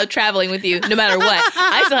 I love traveling with you no matter what.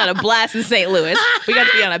 I still had a blast in St. Louis. We got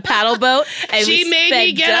to be on a paddle boat. And She we made fed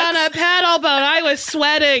me get ducks. on a paddle boat. I was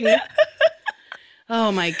sweating.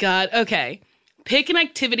 Oh my God. Okay. Pick an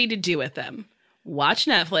activity to do with them. Watch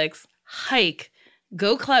Netflix, hike,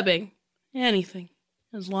 go clubbing, anything.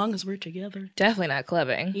 As long as we're together. Definitely not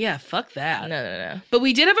clubbing. Yeah, fuck that. No. But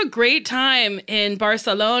we did have a great time in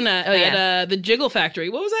Barcelona Oh, at the Jiggle Factory.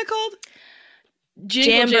 What was that called?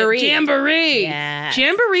 Jamboree. Jamboree. Yeah.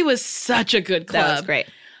 Jamboree was such a good club. That was great.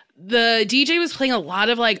 The DJ was playing a lot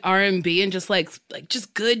of like R&B and just like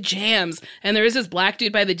just good jams. And there was this black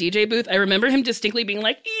dude by the DJ booth. I remember him distinctly being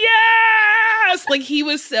like, yes! Like he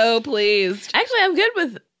was so pleased. Actually, I'm good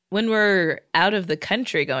with when we're out of the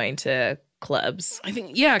country going to clubs. I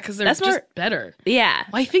think, yeah, because they're That's just more- better. Yeah.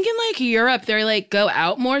 Well, I think in like Europe, they like go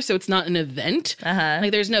out more, so it's not an event. Uh-huh.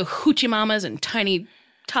 Like there's no hoochie mamas and tiny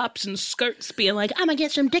tops and skirts being like, I'm gonna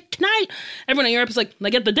get some dick tonight. Everyone in Europe is like, I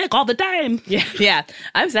get the dick all the time. Yeah.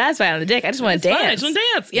 I'm satisfied on the dick. I just want to It's fun. I dance. just want to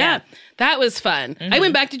dance. Yeah. That was fun. I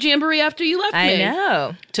went back to Jamboree after you left I me.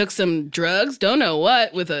 know. Took some drugs, don't know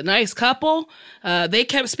what, with a nice couple. They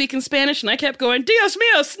kept speaking Spanish, and I kept going, Dios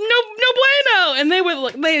míos, no bueno. And they were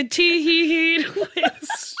like, they had tee-hee-hee.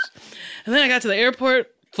 And then I got to the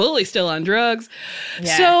airport, fully still on drugs.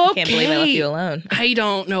 Yeah, So, I can't believe I left you alone. I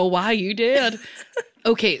don't know why you did.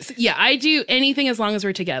 Okay, so yeah, I do anything as long as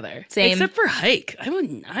we're together. Same. Except for hike.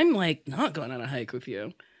 I'm like not going on a hike with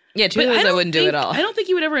you. Yeah, two of those I don't wouldn't do think- at all. I don't think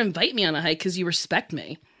you would ever invite me on a hike because you respect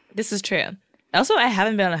me. This is true. Also, I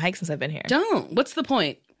haven't been on a hike since I've been here. Don't. What's the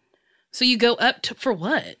point? So you go up to, for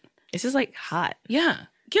what? This is like hot. Yeah.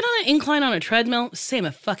 Get on an incline on a treadmill, same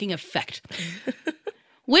a fucking effect.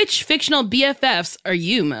 Which fictional BFFs are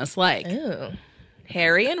you most like? Ooh.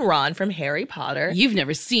 Harry and Ron from Harry Potter. You've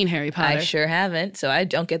never seen Harry Potter. I sure haven't, so I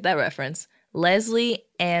don't get that reference. Leslie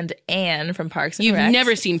and Anne from Parks and You've Rec.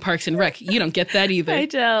 never seen Parks and Rec. You don't get that either. I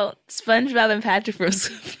don't. SpongeBob and Patrick from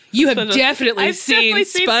You have definitely I've seen definitely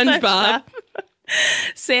seen SpongeBob.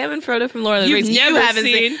 Sam and Frodo from Lord of the You've Rings. never you haven't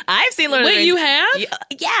seen- I've seen Lord of the Wait, Rings. you have?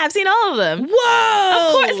 Yeah, I've seen all of them. Whoa!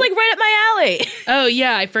 Of course, it's like right up my alley. Oh,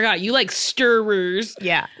 yeah, I forgot. You like stirrers.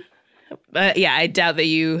 Yeah. Yeah, I doubt that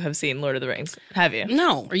you have seen Lord of the Rings. Have you?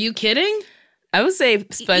 No, are you kidding? I would say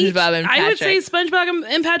SpongeBob and Patrick. I would say SpongeBob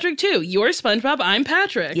and Patrick too. You're SpongeBob, I'm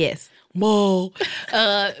Patrick. yes. Whoa.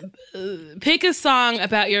 Pick a song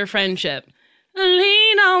about your friendship.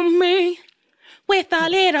 Lean on me with a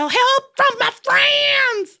little help from my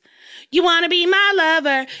friends. You want to be my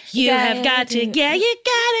lover. You have got to get, you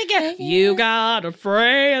gotta get. You got a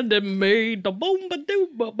friend in me. Da boom ba doo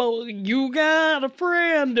ba bo. You got a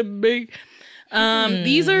friend in me.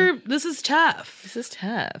 This is tough. This is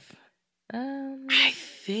tough. I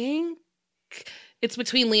think it's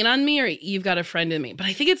between Lean on Me or You've Got a Friend in Me. But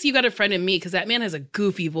I think it's You Got a Friend in Me because that man has a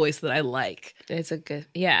goofy voice that I like. It's a good,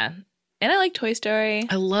 yeah. And I like Toy Story.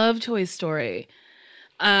 I love Toy Story.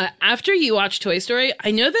 After you watched Toy Story,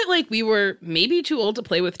 I know that like we were maybe too old to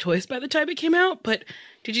play with toys by the time it came out, but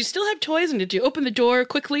did you still have toys and did you open the door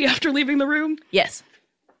quickly after leaving the room? Yes.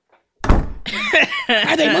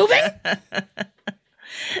 Are they moving?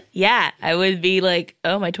 Yeah, I would be like,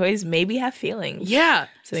 oh, my toys maybe have feelings. Yeah.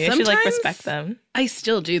 So maybe I should like Sometimes respect them. I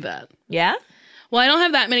still do that. Yeah? Well, I don't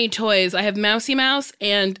have that many toys. I have Mousy Mouse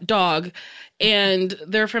and Dog, and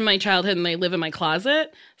they're from my childhood, and they live in my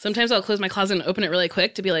closet. Sometimes I'll close my closet and open it really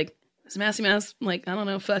quick to be like, is Mousy Mouse, like, I don't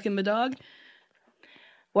know, fucking the dog?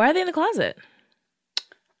 Why are they in the closet?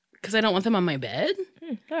 Because I don't want them on my bed.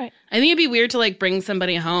 All right. I think it'd be weird to like bring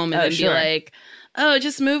somebody home and then sure. be like, oh,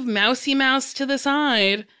 just move Mousy Mouse to the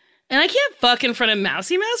side. And I can't fuck in front of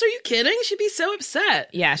Mousy Mouse. Are you kidding? She'd be so upset.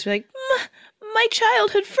 Yeah, she'd be like, my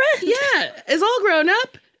childhood friend. Yeah, is all grown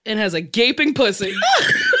up and has a gaping pussy.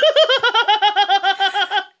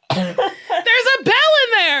 There's a bell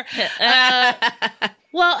in there.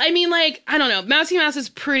 Well, I mean, like, I don't know. Mousy Mouse is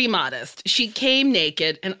pretty modest. She came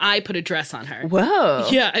naked, and I put a dress on her. Whoa.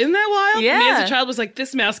 Yeah, isn't that wild? Yeah. Me as a child was like,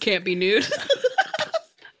 this mouse can't be nude.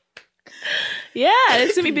 Yeah,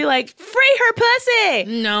 it's to me be like, free her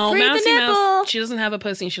pussy. No, Free the Mousy nipple. Mouse, she doesn't have a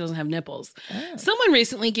pussy and she doesn't have nipples. Oh. Someone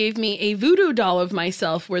recently gave me a voodoo doll of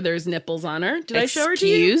myself where there's nipples on her. Did I show her to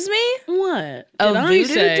you? Excuse me? What? A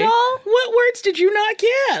voodoo doll? What words did you not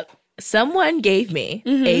get? Someone gave me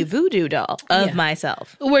a voodoo doll of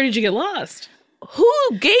myself. Where did you get lost?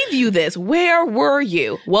 Who gave you this? Where were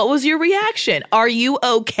you? What was your reaction? Are you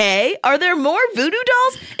okay? Are there more voodoo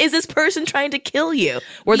dolls? Is this person trying to kill you?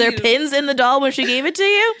 Were there pins in the doll when she gave it to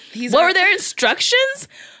you? Were there instructions?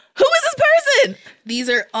 Who is this person? These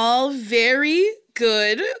are all very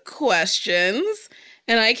good questions,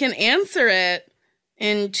 and I can answer it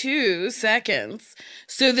in 2 seconds.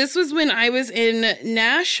 So this was when I was in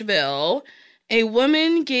Nashville. A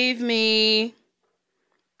woman gave me...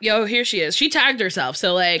 Yo, here she is. She tagged herself.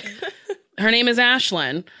 So, like, her name is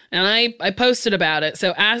Ashlyn. And I posted about it.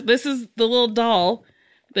 So, this is the little doll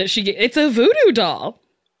that she gave. It's a voodoo doll.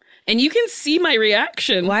 And you can see my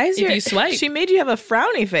reaction if you swipe. She made you have a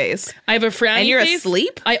frowny face. I have a frowny face. And you're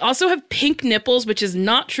asleep? I also have pink nipples, which is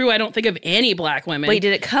not true, I don't think, of any black women. Wait,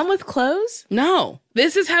 did it come with clothes? No.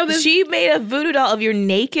 This is how this... She made a voodoo doll of your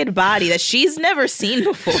naked body that she's never seen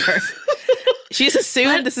before. She's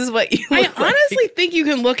assumed this is what you look I honestly think you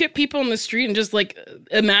can look at people on the street and just, like,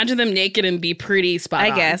 imagine them naked and be pretty spot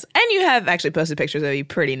on. I guess. And you have actually posted pictures of you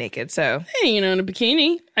pretty naked, so. Hey, you know, in a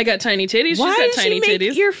bikini. I got tiny titties. Why She's got tiny did she make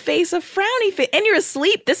titties. your face a frowny face? And you're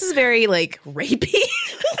asleep. This is very, like, rapey.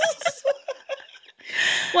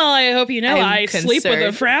 Well, I hope you know I sleep with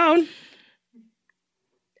a frown.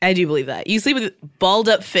 I do believe that. You sleep with balled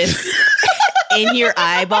up fists in your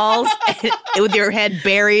eyeballs with your head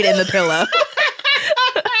buried in the pillow.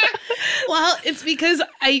 Well, it's because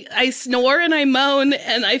I snore and I moan,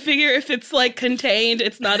 and I figure if it's, like, contained,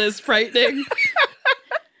 it's not as frightening.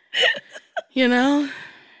 You know?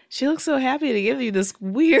 She looks so happy to give you this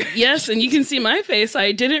weird... Yes, and you can see my face.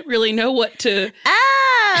 I didn't really know what to...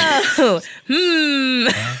 Oh!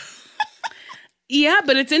 Yeah,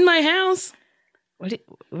 but it's in my house. What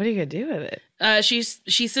are you going to do with it? She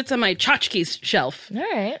sits on my tchotchke shelf. All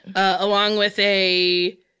right. Along with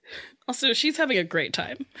a... Also, she's having a great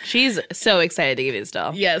time. She's so excited to give you this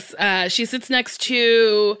doll. Yes. She sits next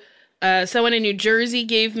to... someone in New Jersey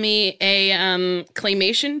gave me a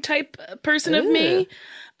claymation type person of me.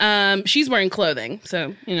 She's wearing clothing,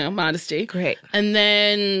 so, you know, modesty. Great. And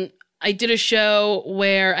then I did a show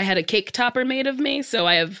where I had a cake topper made of me, so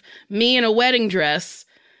I have me in a wedding dress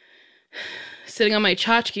sitting on my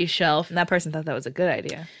tchotchke shelf. And that person thought that was a good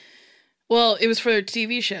idea. Well, it was for a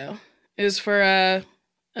TV show. It was for a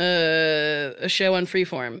show on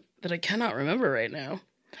Freeform that I cannot remember right now.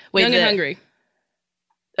 Wait, Young and Hungry.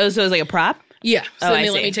 Oh, so it was like a prop? Yeah, so Oh, let I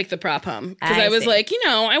me see. take the prop home. Because I I was see. like, you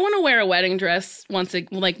know, I want to wear a wedding dress one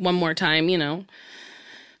more time, you know.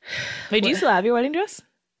 Wait, do you still have your wedding dress?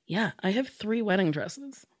 Yeah, I have 3 wedding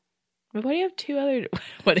dresses. Why do you have 2 other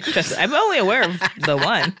wedding dresses? I'm only aware of the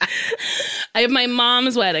one. I have my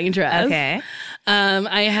mom's wedding dress. Okay.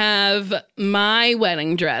 I have my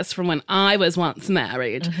wedding dress from when I was once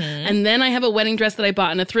married. Mm-hmm. And then I have a wedding dress that I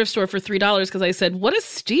bought in a thrift store for $3 because I said, what a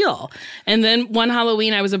steal. And then one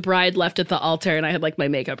Halloween, I was a bride left at the altar and I had like my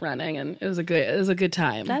makeup running and it was a good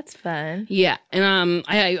time. That's fun. Yeah. And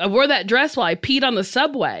I wore that dress while I peed on the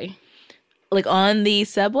subway. Like on the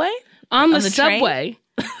subway? On the train? subway.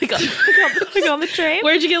 like on the train?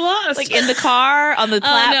 Where'd you get lost? Like in the car, on the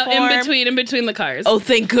platform? No, in between the cars. Oh,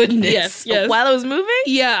 thank goodness. Yes. While it was moving?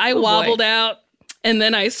 Yeah, I wobbled boy. out, and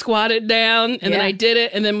then I squatted down, and then I did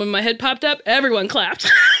it, and then when my head popped up, everyone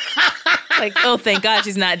clapped. Like, oh, thank God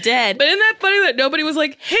she's not dead. But isn't that funny that nobody was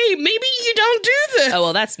like, hey, maybe you don't do this? Oh,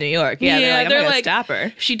 well, that's New York. Yeah, they're like, I'm gonna stop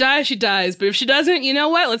her. If she dies, she dies. But if she doesn't, you know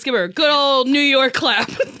what? Let's give her a good old New York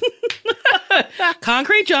clap.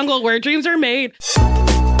 Concrete jungle where dreams are made.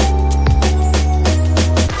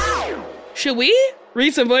 Should we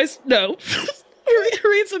read some voice? No.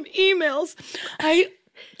 Read some emails.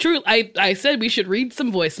 I said we should read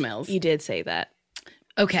some voicemails. You did say that.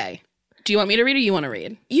 Okay. Do you want me to read or you want to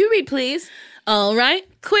read? You read, please. All right.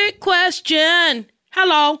 Quick question.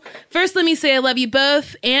 Hello. First, let me say I love you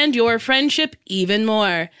both and your friendship even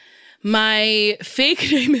more. My fake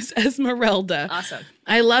name is Esmeralda. Awesome.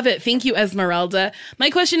 I love it. Thank you, Esmeralda. My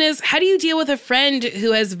question is, how do you deal with a friend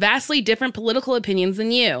who has vastly different political opinions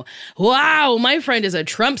than you? Wow, my friend is a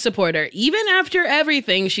Trump supporter. Even after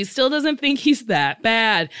everything, she still doesn't think he's that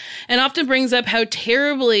bad, and often brings up how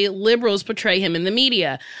terribly liberals portray him in the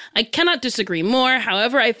media. I cannot disagree more.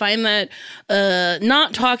 However, I find that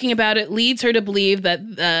not talking about it leads her to believe that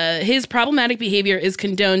his problematic behavior is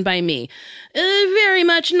condoned by me. Very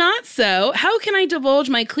much not so. How can I divulge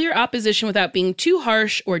my clear opposition without being too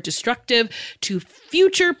harsh or destructive to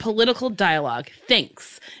future political dialogue?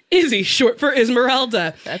 Thanks. Izzy, short for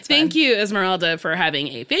Esmeralda. That's Thank you, Esmeralda, for having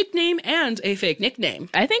a fake name and a fake nickname.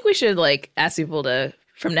 I think we should ask people to,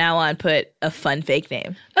 from now on, put a fun fake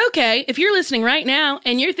name. Okay, if you're listening right now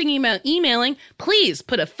and you're thinking about emailing, please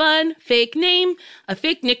put a fun fake name, a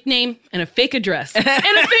fake nickname, and a fake address, and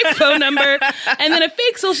a fake phone number, and then a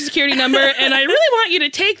fake social security number. And I really want you to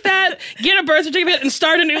take that, get a birth certificate, and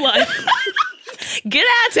start a new life. Get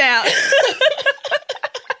out of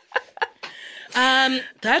town.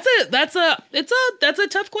 That's a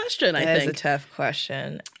tough question, I think. That is a tough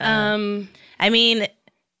question. I mean,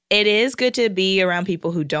 it is good to be around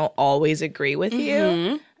people who don't always agree with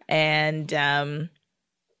you. And I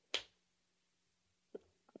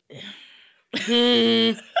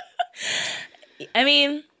mean,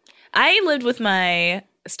 I lived with my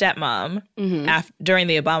stepmom during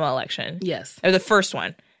the Obama election. Yes. Or the first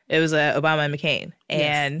one. It was Obama and McCain.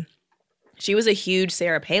 And she was a huge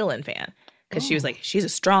Sarah Palin fan. Because she was like, she's a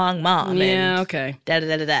strong mom. Yeah, and okay.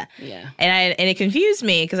 Da-da-da-da-da. Yeah. And it confused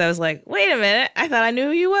me because I was like, wait a minute. I thought I knew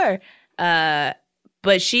who you were.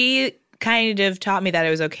 But she kind of taught me that it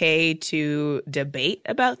was okay to debate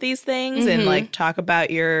about these things and talk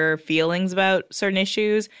about your feelings about certain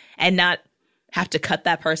issues and not have to cut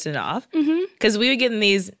that person off. Because we would get in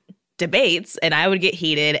these debates and I would get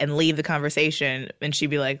heated and leave the conversation and she'd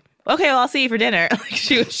be like, okay, well, I'll see you for dinner.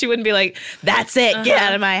 She wouldn't be like, that's it, get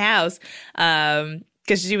out of my house.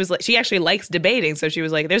 Because she was like, she actually likes debating. So she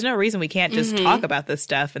was like, there's no reason we can't just talk about this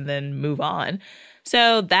stuff and then move on.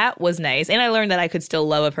 So that was nice. And I learned that I could still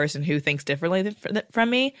love a person who thinks differently from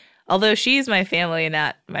me. Although she's my family and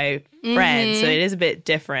not my friend. So it is a bit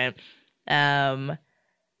different. Yeah,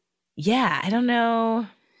 I don't know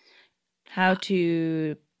how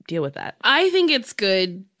to deal with that. I think it's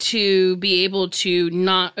good to be able to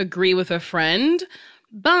not agree with a friend,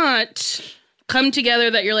 but come together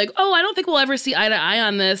that you're like, oh, I don't think we'll ever see eye to eye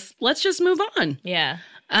on this. Let's just move on. Yeah.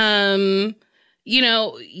 You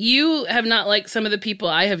know, you have not liked some of the people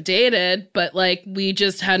I have dated, but we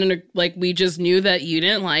just we just knew that you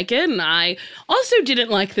didn't like it. And I also didn't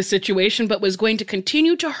like the situation, but was going to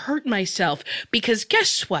continue to hurt myself because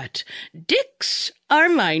guess what? Dicks are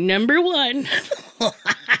my number one.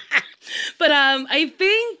 But I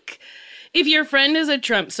think if your friend is a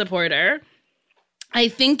Trump supporter, I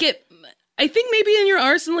think maybe in your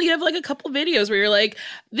arsenal you have a couple videos where you're like,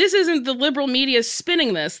 this isn't the liberal media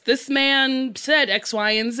spinning this. This man said X,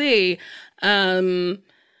 Y, and Z.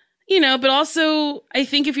 But also I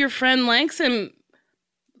think if your friend likes him,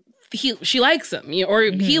 she likes him, or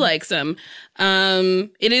he likes him.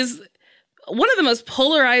 It is one of the most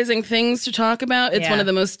polarizing things to talk about. It's one of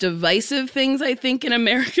the most divisive things, I think, in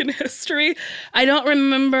American history. I don't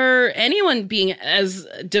remember anyone being as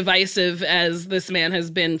divisive as this man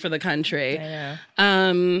has been for the country. I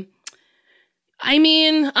know. I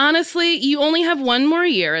mean, honestly, you only have one more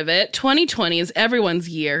year of it. 2020 is everyone's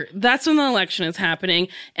year. That's when the election is happening.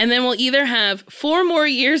 And then we'll either have 4 more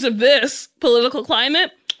years of this political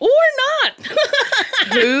climate or not.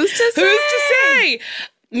 Who's to say? Who's to say?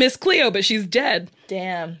 Miss Cleo, but she's dead.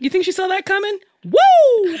 Damn. You think she saw that coming?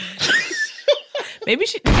 Woo! Maybe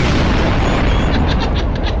she...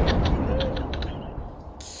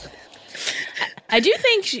 I do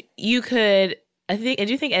think you could... I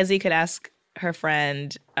do think Ezzy could ask her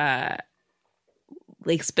friend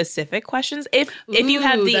specific questions. If you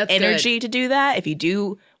have the energy to do that, if you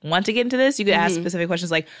do want to get into this, you could ask specific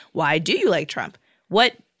questions like, why do you like Trump?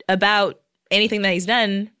 What about anything that he's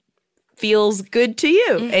done feels good to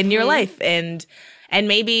you in your life, and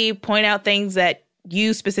maybe point out things that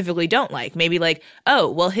you specifically don't like. Maybe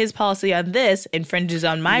oh, well, his policy on this infringes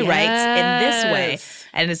on my rights in this way.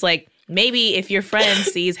 And it's maybe if your friend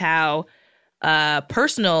sees how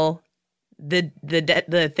personal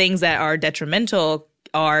the things that are detrimental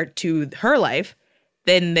are to her life,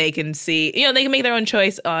 then they can see, they can make their own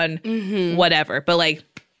choice on whatever. But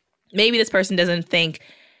maybe this person doesn't think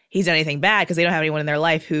he's done anything bad because they don't have anyone in their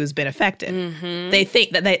life who's been affected. They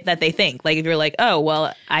think that they think if you're like, oh,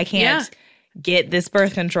 well, I can't get this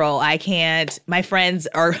birth control. I can't, my friends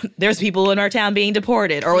are, there's people in our town being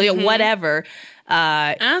deported or whatever.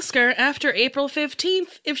 Ask her after April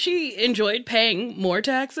 15th if she enjoyed paying more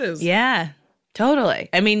taxes. Yeah, totally.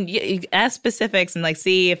 I mean, you ask specifics and like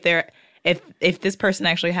see if this person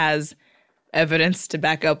actually has evidence to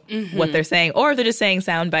back up what they're saying, or if they're just saying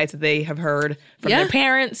sound bites that they have heard from their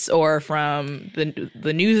parents or from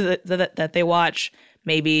the news that they watch.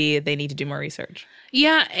 Maybe they need to do more research.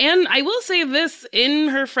 Yeah, and I will say this in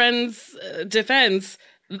her friend's defense.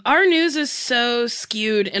 Our news is so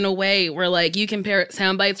skewed in a way where, like, you compare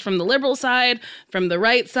sound bites from the liberal side, from the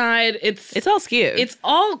right side. It's all skewed. It's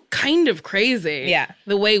all kind of crazy. Yeah.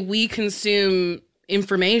 The way we consume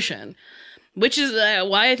information, which is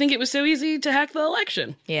why I think it was so easy to hack the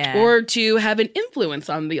election. Yeah. Or to have an influence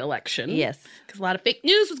on the election. Yes. Because a lot of fake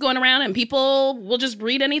news was going around and people will just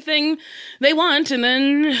read anything they want and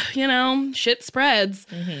then, shit spreads.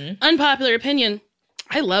 Unpopular opinion.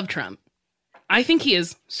 I love Trump. I think he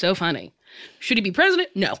is so funny. Should he be president?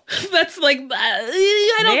 No. That's like,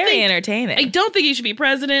 I don't think. Very entertaining. I don't think he should be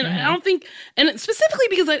president. I don't think, and specifically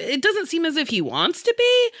because it doesn't seem as if he wants to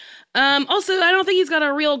be. Also, I don't think he's got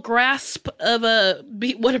a real grasp of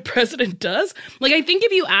what a president does. Like, I think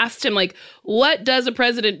if you asked him, like, what does a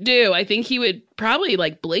president do? I think he would probably,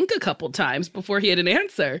 like, blink a couple times before he had an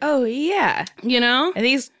answer. Oh, yeah. I think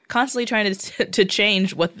he's constantly trying to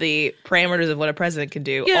change what the parameters of what a president can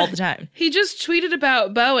do all the time. He just tweeted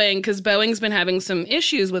about Boeing because Boeing's been having some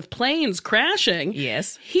issues with planes crashing.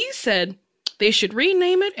 Yes. He said they should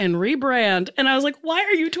rename it and rebrand. And I was like, why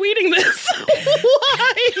are you tweeting this?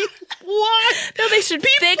 Why? No, they should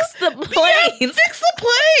fix the planes. Yeah, fix the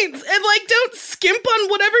planes. And, like, don't skimp on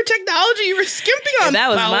whatever technology you were skimping on. If that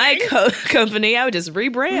was my company, I would just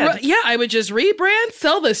rebrand. I would just rebrand,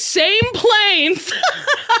 sell the same planes.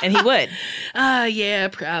 And he would. Yeah,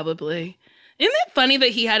 probably. Isn't it funny that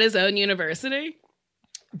he had his own university?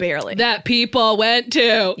 Barely. That people went to.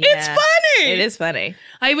 Yeah, it's funny. It is funny.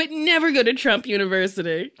 I would never go to Trump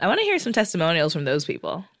University. I want to hear some testimonials from those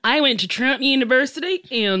people. I went to Trump University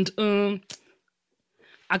and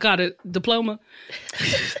I got a diploma.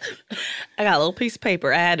 I got a little piece of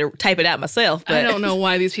paper. I had to type it out myself. But I don't know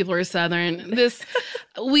why these people are Southern.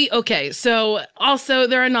 So also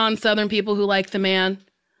there are non-Southern people who like the man.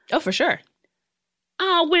 Oh, for sure.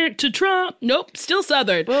 I went to Trump. Nope, still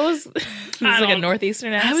Southern. What was like a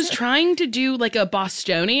Northeastern accent? I was trying to do like a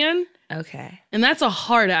Bostonian. Okay. And that's a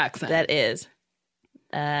hard accent. That is.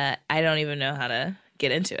 I don't even know how to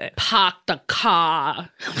get into it. Park the car.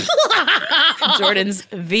 Jordan's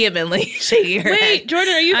vehemently shaking her head. Wait,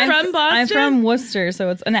 Jordan, are you from Boston? I'm from Worcester, so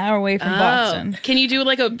it's an hour away from Boston. Can you do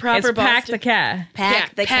like a proper It's Boston? pack the car.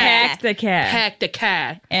 Pack the car. Pack the car. Pack the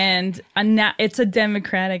car. And it's a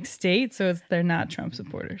Democratic state, so they're not Trump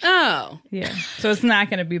supporters. Oh. Yeah. So it's not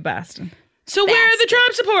going to be Boston. So where are the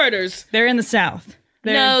Trump supporters? They're in the South.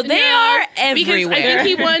 They are everywhere. Because I think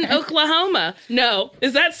he won Oklahoma. No.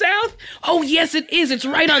 Is that South? Oh, yes, it is. It's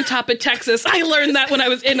right on top of Texas. I learned that when I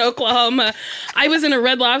was in Oklahoma. I was in a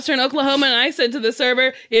Red Lobster in Oklahoma, and I said to the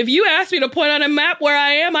server, if you asked me to point on a map where I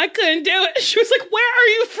am, I couldn't do it. She was like, where are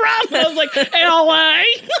you from? And I was like, LA.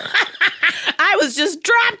 I was just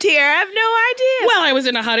dropped here. I have no idea. Well, I was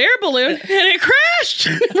in a hot air balloon, and it crashed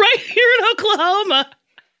right here in Oklahoma.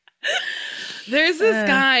 There's this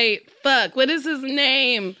guy, what is his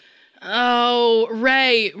name? Oh,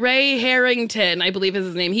 Ray Harrington, I believe is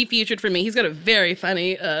his name. He featured for me. He's got a very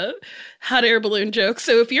funny hot air balloon joke.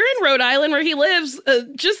 So if you're in Rhode Island where he lives,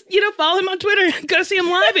 just, follow him on Twitter and go see him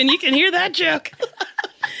live and you can hear that joke. Well,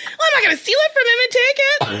 I'm not going to steal it from him and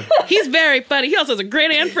take it. He's very funny. He also has a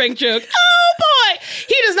great Anne Frank joke. Oh, boy.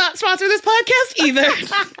 He does not sponsor this podcast either.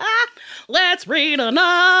 Let's read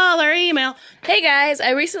another email. Hey guys,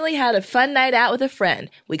 I recently had a fun night out with a friend.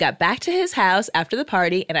 We got back to his house after the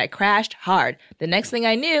party and I crashed hard. The next thing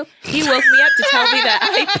I knew, he woke me up to tell me that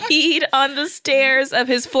I peed on the stairs of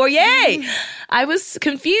his foyer. I was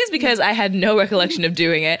confused because I had no recollection of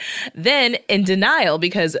doing it. Then in denial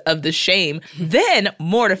because of the shame. Then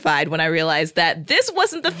mortified when I realized that this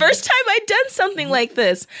wasn't the first time I'd done something like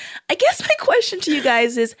this. I guess my question to you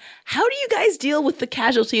guys is, how do you guys deal with the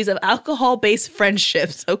casualties of alcohol-based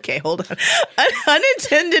friendships? Okay, hold on.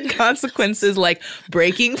 Unintended consequences like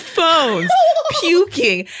breaking phones,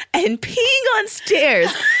 puking, and peeing on stairs.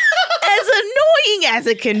 As annoying as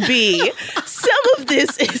it can be, some of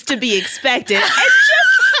this is to be expected and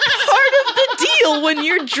just part of the deal when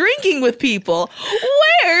you're drinking with people.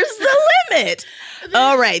 Where's the limit?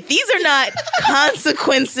 All right, these are not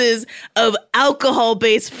consequences of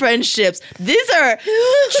alcohol-based friendships. These are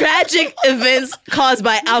tragic events caused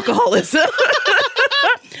by alcoholism.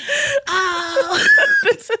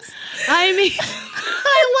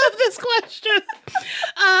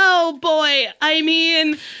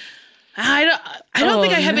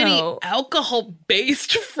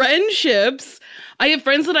 alcohol-based friendships. I have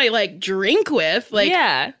friends that I like drink with. Like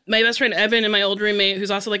my best friend Evan and my old roommate,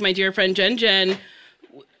 who's also like my dear friend Jen.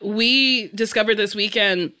 We discovered this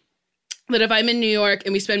weekend that if I'm in New York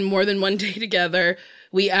and we spend more than one day together,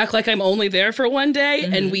 we act like I'm only there for one day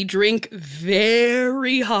and we drink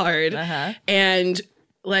very hard. And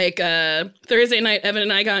like Thursday night, Evan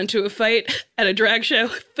and I got into a fight at a drag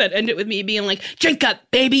show that ended with me being like, drink up,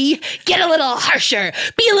 baby. Get a little harsher.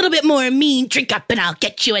 Be a little bit more mean. Drink up and I'll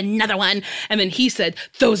get you another one. And then he said,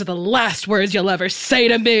 those are the last words you'll ever say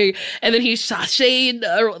to me. And then he sashayed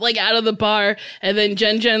like out of the bar. And then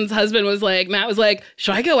Jen's husband was like, Matt was like,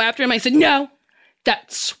 should I go after him? I said, no.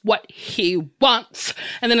 That's what he wants.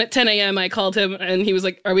 And then at 10 a.m. I called him and he was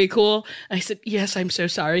like, are we cool? I said, yes, I'm so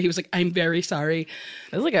sorry. He was like, I'm very sorry.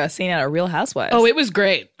 It was like a scene out of Real Housewives. Oh, it was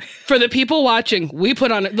great. For the people watching, we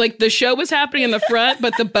put on, like, the show was happening in the front,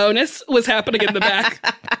 but the bonus was happening in the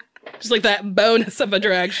back. Just like that bonus of a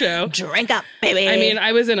drag show. Drink up, baby. I mean,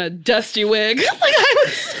 I was in a dusty wig. Like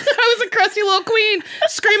I was a crusty little queen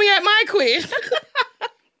screaming at my queen.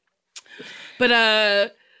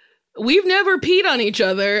 But, we've never peed on each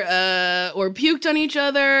other or puked on each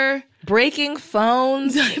other. Breaking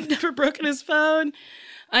phones. I've never broken his phone.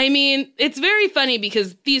 I mean, it's very funny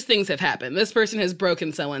because these things have happened. This person has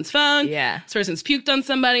broken someone's phone. Yeah. This person's puked on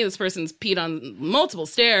somebody. This person's peed on multiple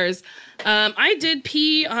stairs. I did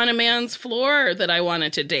pee on a man's floor that I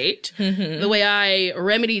wanted to date. The way I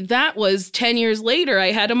remedied that was 10 years later,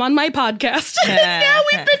 I had him on my podcast. Now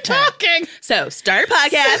we've been talking. So start a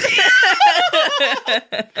podcast.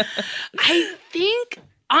 I think,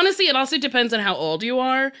 honestly, it also depends on how old you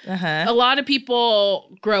are. A lot of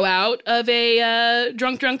people grow out of a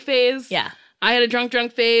drunk phase. Yeah. I had a drunk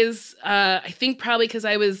phase, I think probably because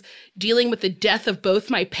I was dealing with the death of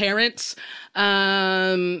both my parents.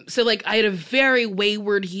 So, like, I had a very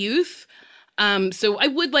wayward youth. So I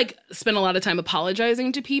would, like, spend a lot of time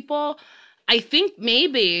apologizing to people. I think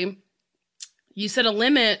maybe you set a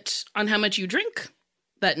limit on how much you drink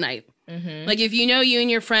that night. Like, if you know you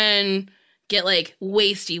and your friend get, like,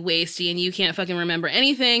 wasty and you can't fucking remember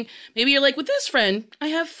anything, maybe you're like, with this friend, I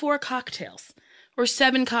have 4 cocktails. Or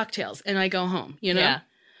 7 cocktails, and I go home, you know?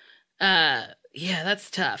 Yeah,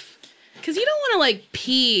 that's tough. Because you don't want to, like,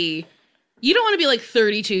 pee. You don't want to be, like,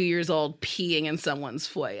 32 years old peeing in someone's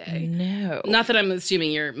foyer. No. Not that I'm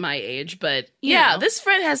assuming you're my age, but, you yeah, know. this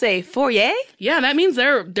friend has a foyer. Yeah, that means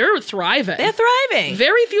they're thriving. They're thriving.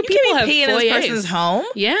 Very few people have pee in foyers. this person's home.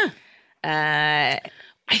 Yeah.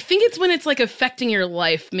 I think it's when it's, like, affecting your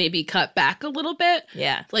life, maybe cut back a little bit.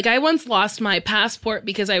 Yeah. Like, I once lost my passport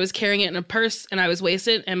because I was carrying it in a purse and I was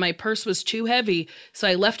wasted and my purse was too heavy. So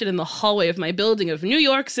I left it in the hallway of my building of New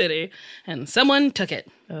York City and someone took it.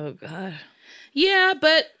 Oh, God. Yeah,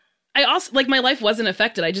 but I also, like, my life wasn't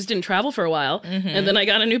affected. I just didn't travel for a while. And then I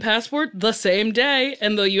got a new passport the same day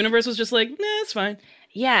and the universe was just like, nah, it's fine.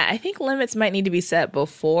 Yeah, I think limits might need to be set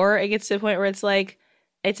before it gets to the point where it's like,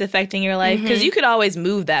 it's affecting your life, because you could always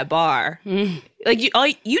move that bar. Like,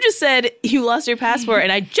 you just said you lost your passport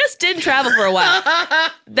and I just didn't travel for a while.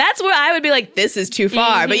 That's where I would be like, this is too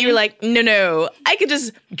far. But you were like, no, I could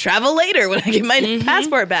just travel later when I get my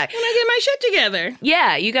passport back. When I get my shit together.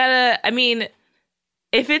 Yeah, you gotta,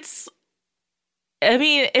 if it's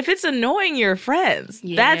annoying your friends,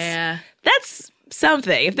 that's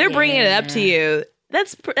something. If they're bringing it up to you,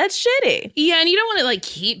 that's shitty. Yeah, and you don't want to, like,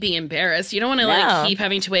 keep being embarrassed. You don't want to, like, keep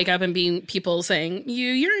having to wake up and being people saying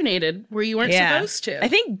you urinated where you weren't supposed to. I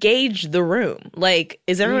think gauge the room. Like,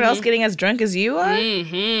 is everyone else getting as drunk as you are?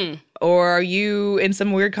 Or are you in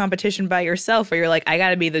some weird competition by yourself where you're like, I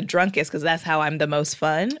gotta be the drunkest because that's how I'm the most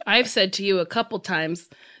fun? I've said to you a couple times,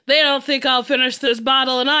 they don't think I'll finish this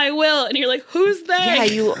bottle and I will. And you're like, who's they? Yeah,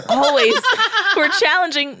 you always were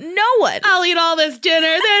challenging no one. I'll eat all this dinner.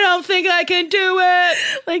 They don't think I can do it.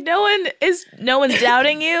 Like, no one's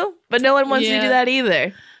doubting you, but no one wants to do that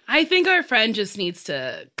either. I think our friend just needs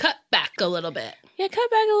to cut back a little bit. Yeah, cut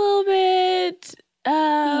back a little bit.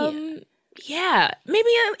 Yeah. Maybe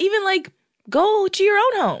even, like, go to your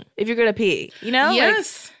own home if you're gonna pee, you know?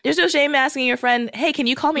 Yes. Like, there's no shame asking your friend, hey, can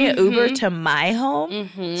you call me an Uber to my home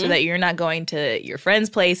so that you're not going to your friend's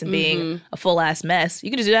place and being a full-ass mess. You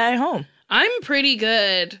can just do that at home. I'm pretty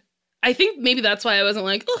good. I think maybe that's why I wasn't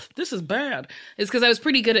like, oh, this is bad. It's because I was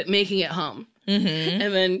pretty good at making it home. And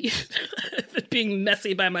then being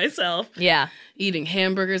messy by myself. Yeah. Eating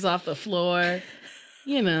hamburgers off the floor.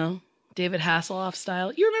 You know, David Hasselhoff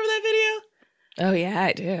style. You remember that video? Oh, yeah,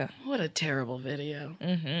 I do. What a terrible video.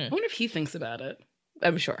 I wonder if he thinks about it.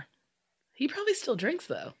 I'm sure. He probably still drinks,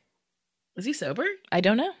 though. Is he sober? I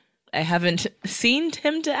don't know. I haven't seen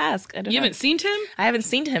him to ask. I don't know. You haven't seen him? I haven't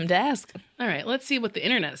seen him to ask. All right, let's see what the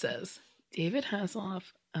internet says. David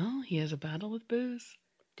Hasselhoff. Oh, he has a battle with booze.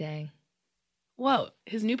 Dang. Whoa,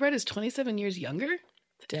 his new bride is 27 years younger?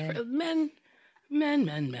 Dang. Men.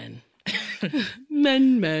 Men.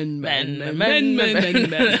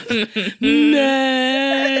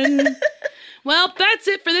 Well, that's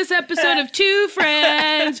it for this episode of Two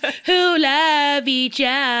Friends Who Love Each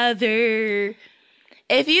Other.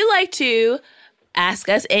 If you like to ask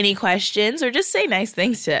us any questions or just say nice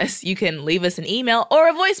things to us, you can leave us an email or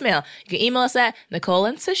a voicemail. You can email us at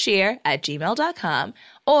NicoleandSashir@gmail.com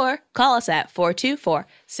or call us at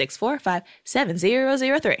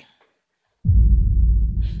 424-645-7003.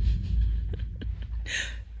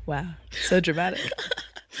 Wow, so dramatic.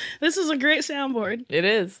 This is a great soundboard. It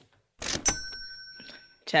is.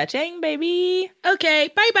 Cha-ching, baby. Okay,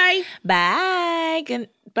 bye-bye. Bye.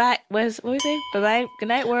 Bye. What we say? Bye-bye. Good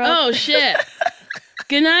night, world. Oh, shit.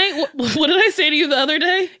 Good night. What did I say to you the other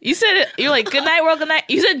day? You said it. You're like, good night, world. Good night.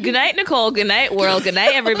 You said, good night, Nicole. Good night, world. Good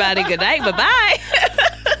night, everybody. Good night. Bye-bye.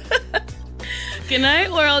 Good night,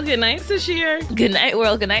 world. Good night, Sashir. Good night,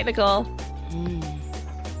 world. Good night, Nicole.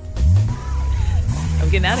 I'm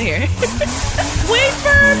getting out of here. Wait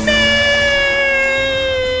for me!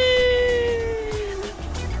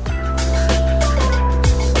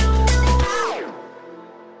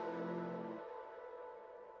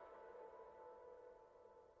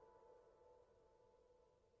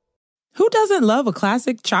 Who doesn't love a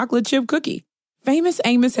classic chocolate chip cookie? Famous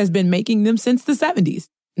Amos has been making them since the 70s,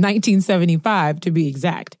 1975 to be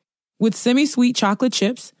exact. With semi-sweet chocolate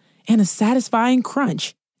chips and a satisfying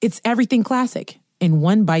crunch, it's everything classic in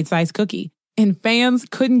one bite-sized cookie, and fans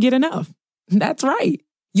couldn't get enough. That's right.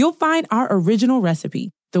 You'll find our original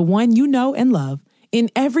recipe, the one you know and love,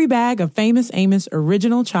 in every bag of Famous Amos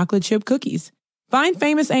original chocolate chip cookies. Find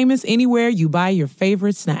Famous Amos anywhere you buy your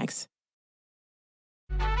favorite snacks.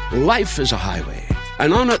 Life is a highway,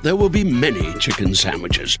 and on it there will be many chicken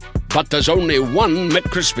sandwiches. But there's only one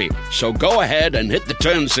McCrispy. So go ahead and hit the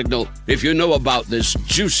turn signal if you know about this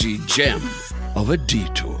juicy gem of a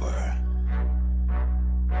detour.